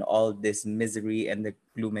within all this misery and the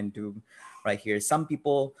gloom and doom right here. Some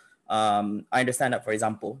people, I understand that, for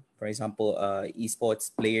example,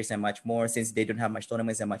 esports players and much more, since they don't have much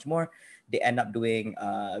tournaments and much more, they end up doing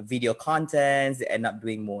video content, they end up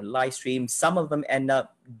doing more live streams. Some of them end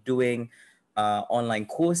up doing online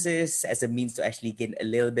courses as a means to actually gain a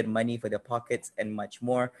little bit of money for their pockets and much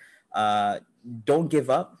more. Don't give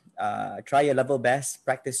up. Try your level best.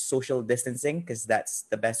 Practice social distancing because that's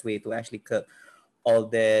the best way to actually curb all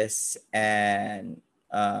this. And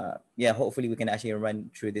hopefully we can actually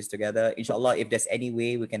run through this together. Inshallah, if there's any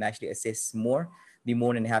way we can actually assist more, be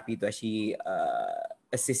more than happy to actually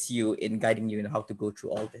assist you in guiding you in how to go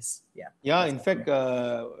through all this. Yeah. In fact,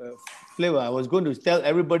 Flava, I was going to tell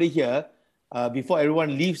everybody here before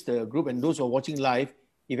everyone leaves the group and those who are watching live,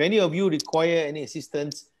 if any of you require any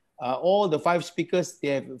assistance, all the 5 speakers, they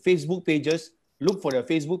have Facebook pages. Look for their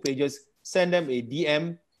Facebook pages, send them a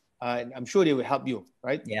DM, and I'm sure they will help you,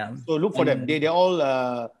 right? Yeah. So look for them. They're all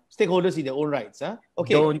stakeholders in their own rights. Huh?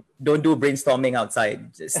 Okay. Don't do brainstorming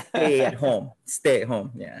outside. Just stay at home. Stay at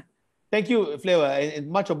home. Yeah. Thank you, Flava, and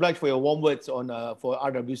much obliged for your warm words on for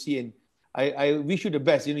RWC. And I wish you the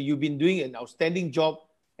best. You've been doing an outstanding job,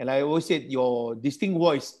 and I always said your distinct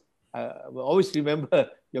voice. Will always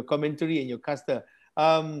remember your commentary and your caster.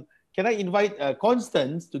 Can I invite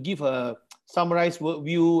Constance to give her summarized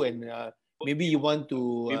view, and maybe you want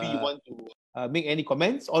to make any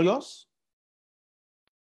comments? All yours.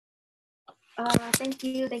 Thank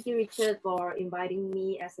you, Richard, for inviting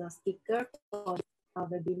me as a speaker for our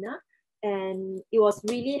webinar, and it was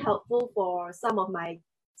really helpful for some of my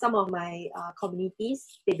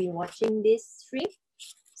communities. They've been watching this stream,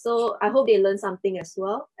 so I hope they learn something as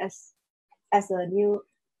well as a new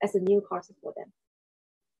course for them.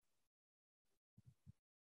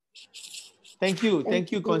 Thank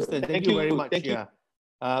you, Constance. Thank you very much.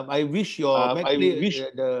 I wish your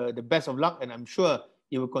the best of luck, and I'm sure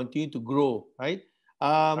it will continue to grow. Right.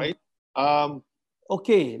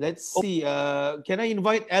 Okay. Let's see. Can I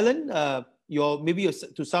invite Allan?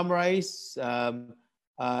 To summarize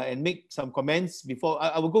and make some comments before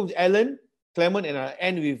I will go with Allan, Clement, and I'll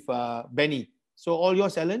end with Benny. So all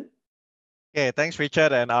yours, Allan. Okay, thanks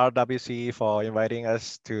Richard and RWC for inviting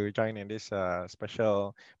us to join in this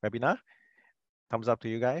special webinar. Thumbs up to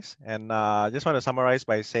you guys. And I just want to summarize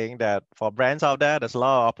by saying that for brands out there, there's a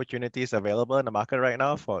lot of opportunities available in the market right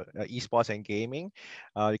now for esports and gaming.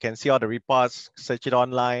 You can see all the reports, search it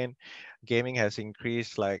online. Gaming has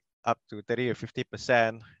increased like up to 30 or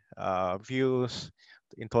 50% views.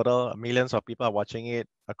 In total, millions of people are watching it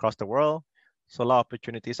across the world. So a lot of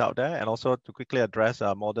opportunities out there. And also to quickly address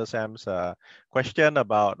Mulder Sam's question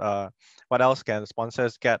about what else can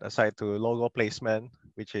sponsors get aside to logo placement,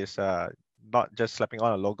 which is not just slapping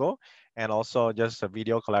on a logo, and also just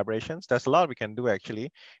video collaborations. There's a lot we can do actually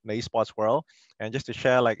in the esports world. And just to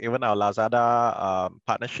share, like even our Lazada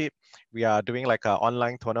partnership, we are doing like an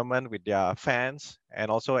online tournament with their fans,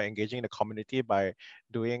 and also engaging the community by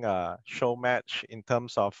doing a show match in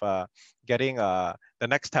terms of getting the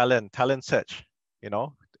next talent search,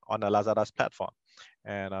 on the Lazada's platform,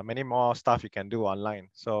 and many more stuff you can do online.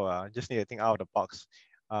 So just need to think out of the box.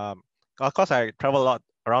 Of course, I travel a lot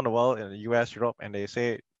around the world in the US, Europe, and they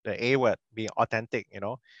say the A word, being authentic,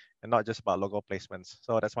 and not just about logo placements.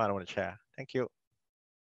 So that's what I want to share. Thank you.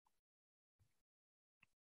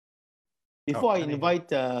 Before I invite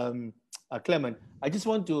Clement, I just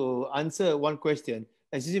want to answer one question.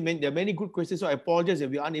 As you said, there are many good questions, so I apologize if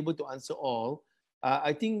we are unable to answer all.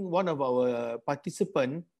 I think one of our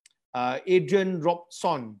participants, Adrian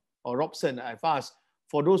Robson, I've asked,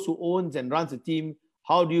 for those who owns and runs the team,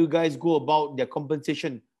 how do you guys go about their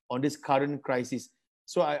compensation on this current crisis?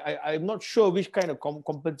 So I'm not sure which kind of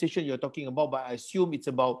compensation you're talking about, but I assume it's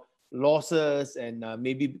about losses and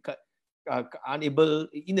maybe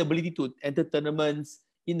inability to enter tournaments,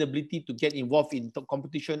 inability to get involved in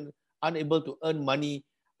competition, unable to earn money.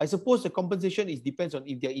 I suppose the compensation depends on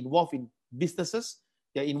if they're involved in businesses,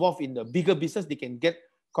 they're involved in the bigger business, they can get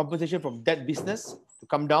compensation from that business to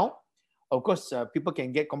come down. Of course, people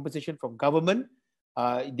can get compensation from government.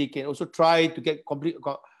 They can also try to get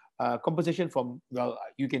compensation from, well,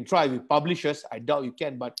 you can try with publishers. I doubt you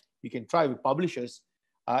can, but you can try with publishers.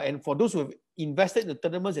 And for those who have invested in the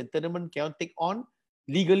tournaments and tournament cannot take on,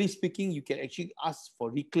 legally speaking, you can actually ask for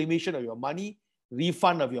reclamation of your money,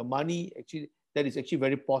 refund of your money. Actually, that is actually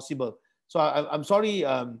very possible. So I'm sorry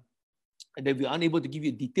that we're unable to give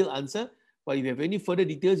you a detailed answer, but if you have any further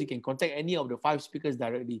details, you can contact any of the 5 speakers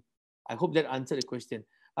directly. I hope that answered the question.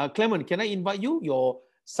 Clement, can I invite you, your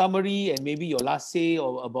summary and maybe your last say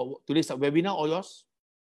about today's webinar, all yours?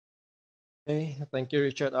 Okay, thank you,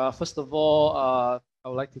 Richard. First of all, I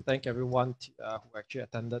would like to thank everyone who actually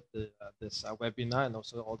attended this webinar, and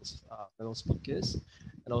also all the fellow speakers,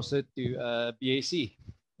 and also to BAC.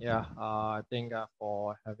 Yeah, I think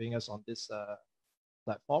for having us on this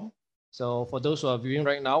platform. So for those who are viewing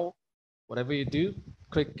right now, whatever you do,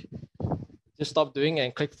 just stop doing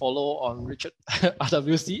and click follow on Richard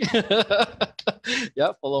RWC.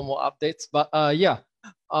 Yeah, follow more updates. But yeah,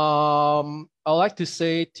 I'd like to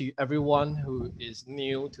say to everyone who is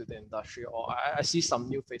new to the industry, or I see some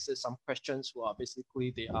new faces, some questions who are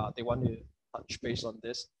basically they want to touch base on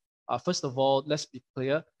this. First of all, let's be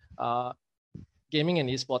clear. Gaming and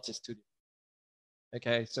esports is two different.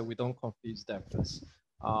 Okay, so we don't confuse them first.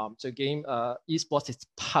 So esports is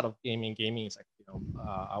part of gaming. Gaming is like,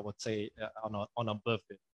 I would say on above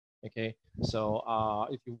it. Okay, so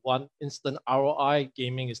if you want instant ROI,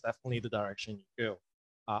 gaming is definitely the direction you go.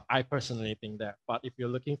 I personally think that. But if you're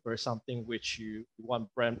looking for something which you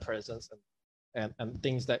want brand presence and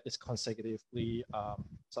things that is consecutively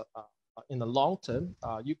in the long term,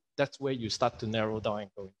 that's where you start to narrow down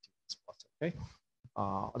and go into esports. Okay,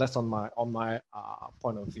 that's on my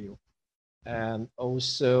point of view. And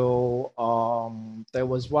also, there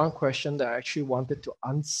was one question that I actually wanted to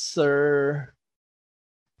answer.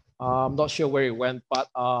 I'm not sure where it went, but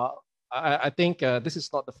I think this is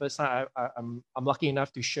not the first time I'm lucky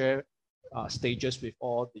enough to share stages with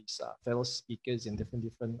all these fellow speakers in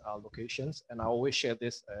different locations, and I always share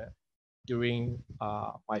this during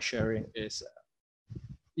my sharing is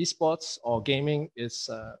esports or gaming is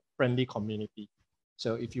a friendly community.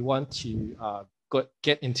 So if you want to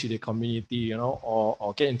get into the community,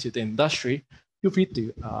 or get into the industry, feel free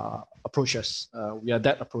to approach us. We are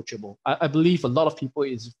that approachable. I believe a lot of people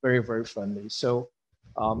is very, very friendly. So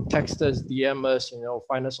text us, DM us,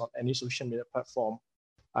 find us on any social media platform.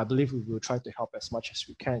 I believe we will try to help as much as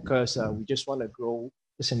we can, because we just want to grow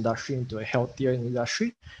this industry into a healthier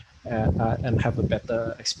industry and have a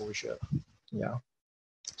better exposure. Yeah.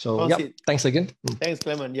 So yeah, thanks again. Thanks,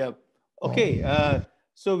 Clement. Yeah. Okay.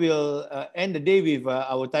 So we'll end the day with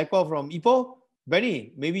our typo from Ipoh.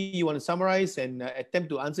 Benny, maybe you want to summarize and attempt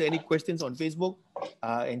to answer any questions on Facebook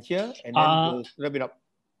and here, and then we'll wrap it up.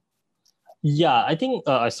 Yeah, I think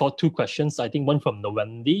I saw 2 questions. I think one from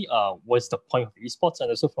Wendy, what's the point of esports, and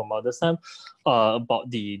also from other Sam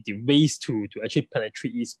about the ways to actually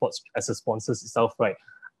penetrate esports as a sponsors itself, right?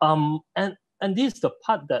 And this is the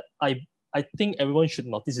part that I think everyone should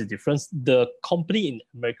notice the difference. The company in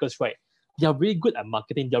Americas, right? They are really good at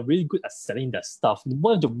marketing. They are really good at selling their stuff.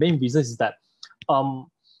 One of the main reasons is that,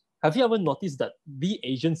 have you ever noticed that we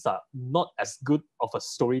Asians are not as good of a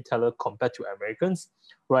storyteller compared to Americans,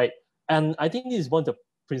 right? And I think this is one of the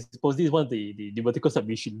principles, this is one of the verticals that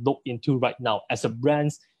we should look into right now. As a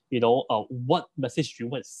brands, what message do you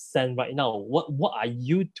want to send right now? What are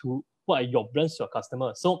your brands to your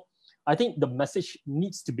customer? So I think the message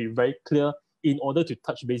needs to be very clear in order to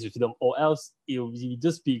touch base with them, or else it will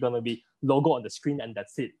just be gonna be logo on the screen and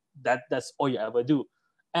that's it. That's all you ever do.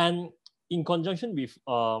 And in conjunction with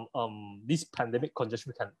this pandemic, I'm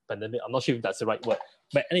not sure if that's the right word,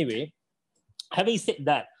 but anyway, having said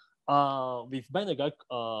that, with Bank Negara,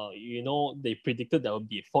 they predicted there will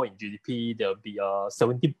be a fall in GDP, there will be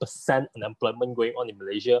 70% unemployment going on in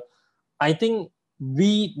Malaysia. I think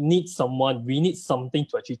we need something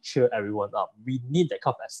to actually cheer everyone up. We need that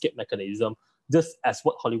kind of escape mechanism, just as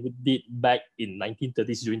what Hollywood did back in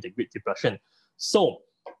 1930s during the Great Depression. So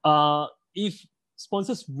if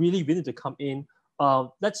sponsors really willing to come in,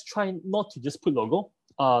 let's try not to just put logo.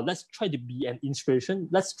 Let's try to be an inspiration.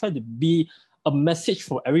 Let's try to be a message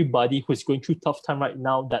for everybody who's going through tough time right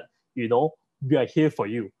now that, we are here for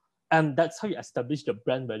you. And that's how you establish the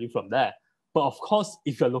brand value from there. But of course,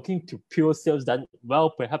 if you're looking to pure sales, then,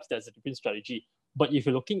 well, perhaps there's a different strategy. But if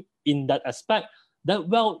you're looking in that aspect, then,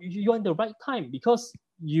 well, you're in the right time, because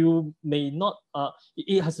you may not,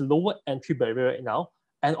 it has a lower entry barrier right now.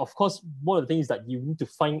 And of course, one of the things is that you need to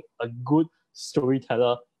find a good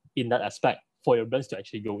storyteller in that aspect for your brands to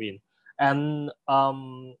actually go in. And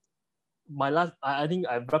I think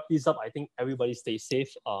I've wrapped this up. I think everybody stay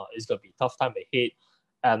safe. It's going to be a tough time ahead.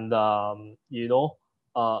 And, I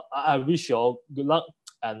wish you all good luck.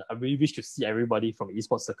 And I really wish to see everybody from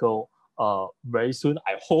Esports Circle very soon.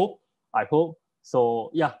 I hope.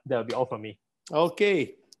 So, yeah, that'll be all from me.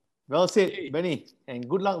 Okay. Well said, Benny. And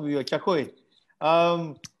good luck with your Chakoi.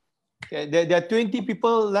 There are 20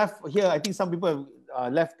 people left here. I think some people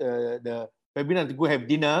have left the webinar to go have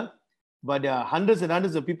dinner. But there are hundreds and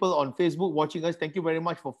hundreds of people on Facebook watching us. Thank you very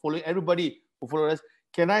much for following everybody who followed us.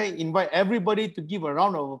 Can I invite everybody to give a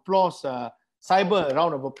round of applause, cyber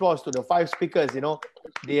round of applause to the 5 speakers?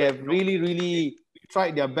 They have really, really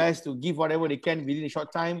tried their best to give whatever they can within a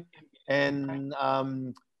short time. And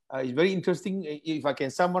it's very interesting. If I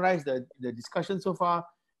can summarize the discussion so far,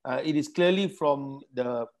 it is clearly from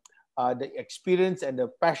the experience and the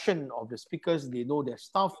passion of the speakers. They know their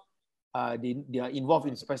stuff. They are involved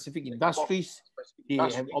in specific industries. They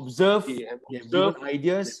have observed, they have given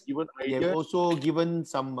ideas. They have also given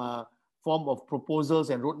some form of proposals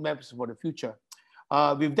and roadmaps for the future.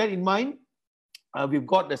 With that in mind, we've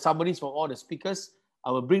got the summaries from all the speakers.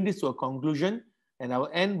 I will bring this to a conclusion, and I will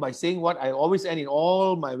end by saying what I always end in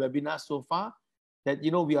all my webinars so far, that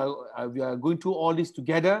we are going through all this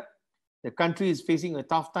together. The country is facing a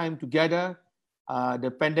tough time together.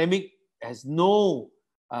 The pandemic has no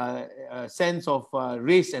sense of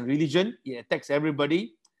race and religion. It attacks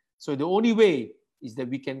everybody. So the only way is that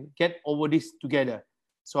we can get over this together.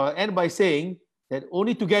 So I'll end by saying that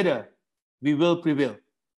only together we will prevail.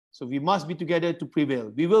 So we must be together to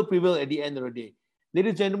prevail. We will prevail at the end of the day.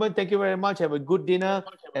 Ladies and gentlemen, thank you very much. Have a good dinner,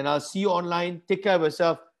 and I'll see you online. Take care of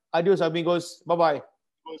yourself. Adios, amigos. Bye-bye.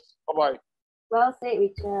 Bye-bye. Well said,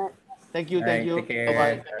 Richard. Thank you. Alright, Thank you. take care.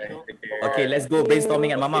 Bye-bye. Okay, let's go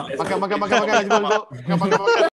brainstorming at Mama. Makan. Let's go. Makan.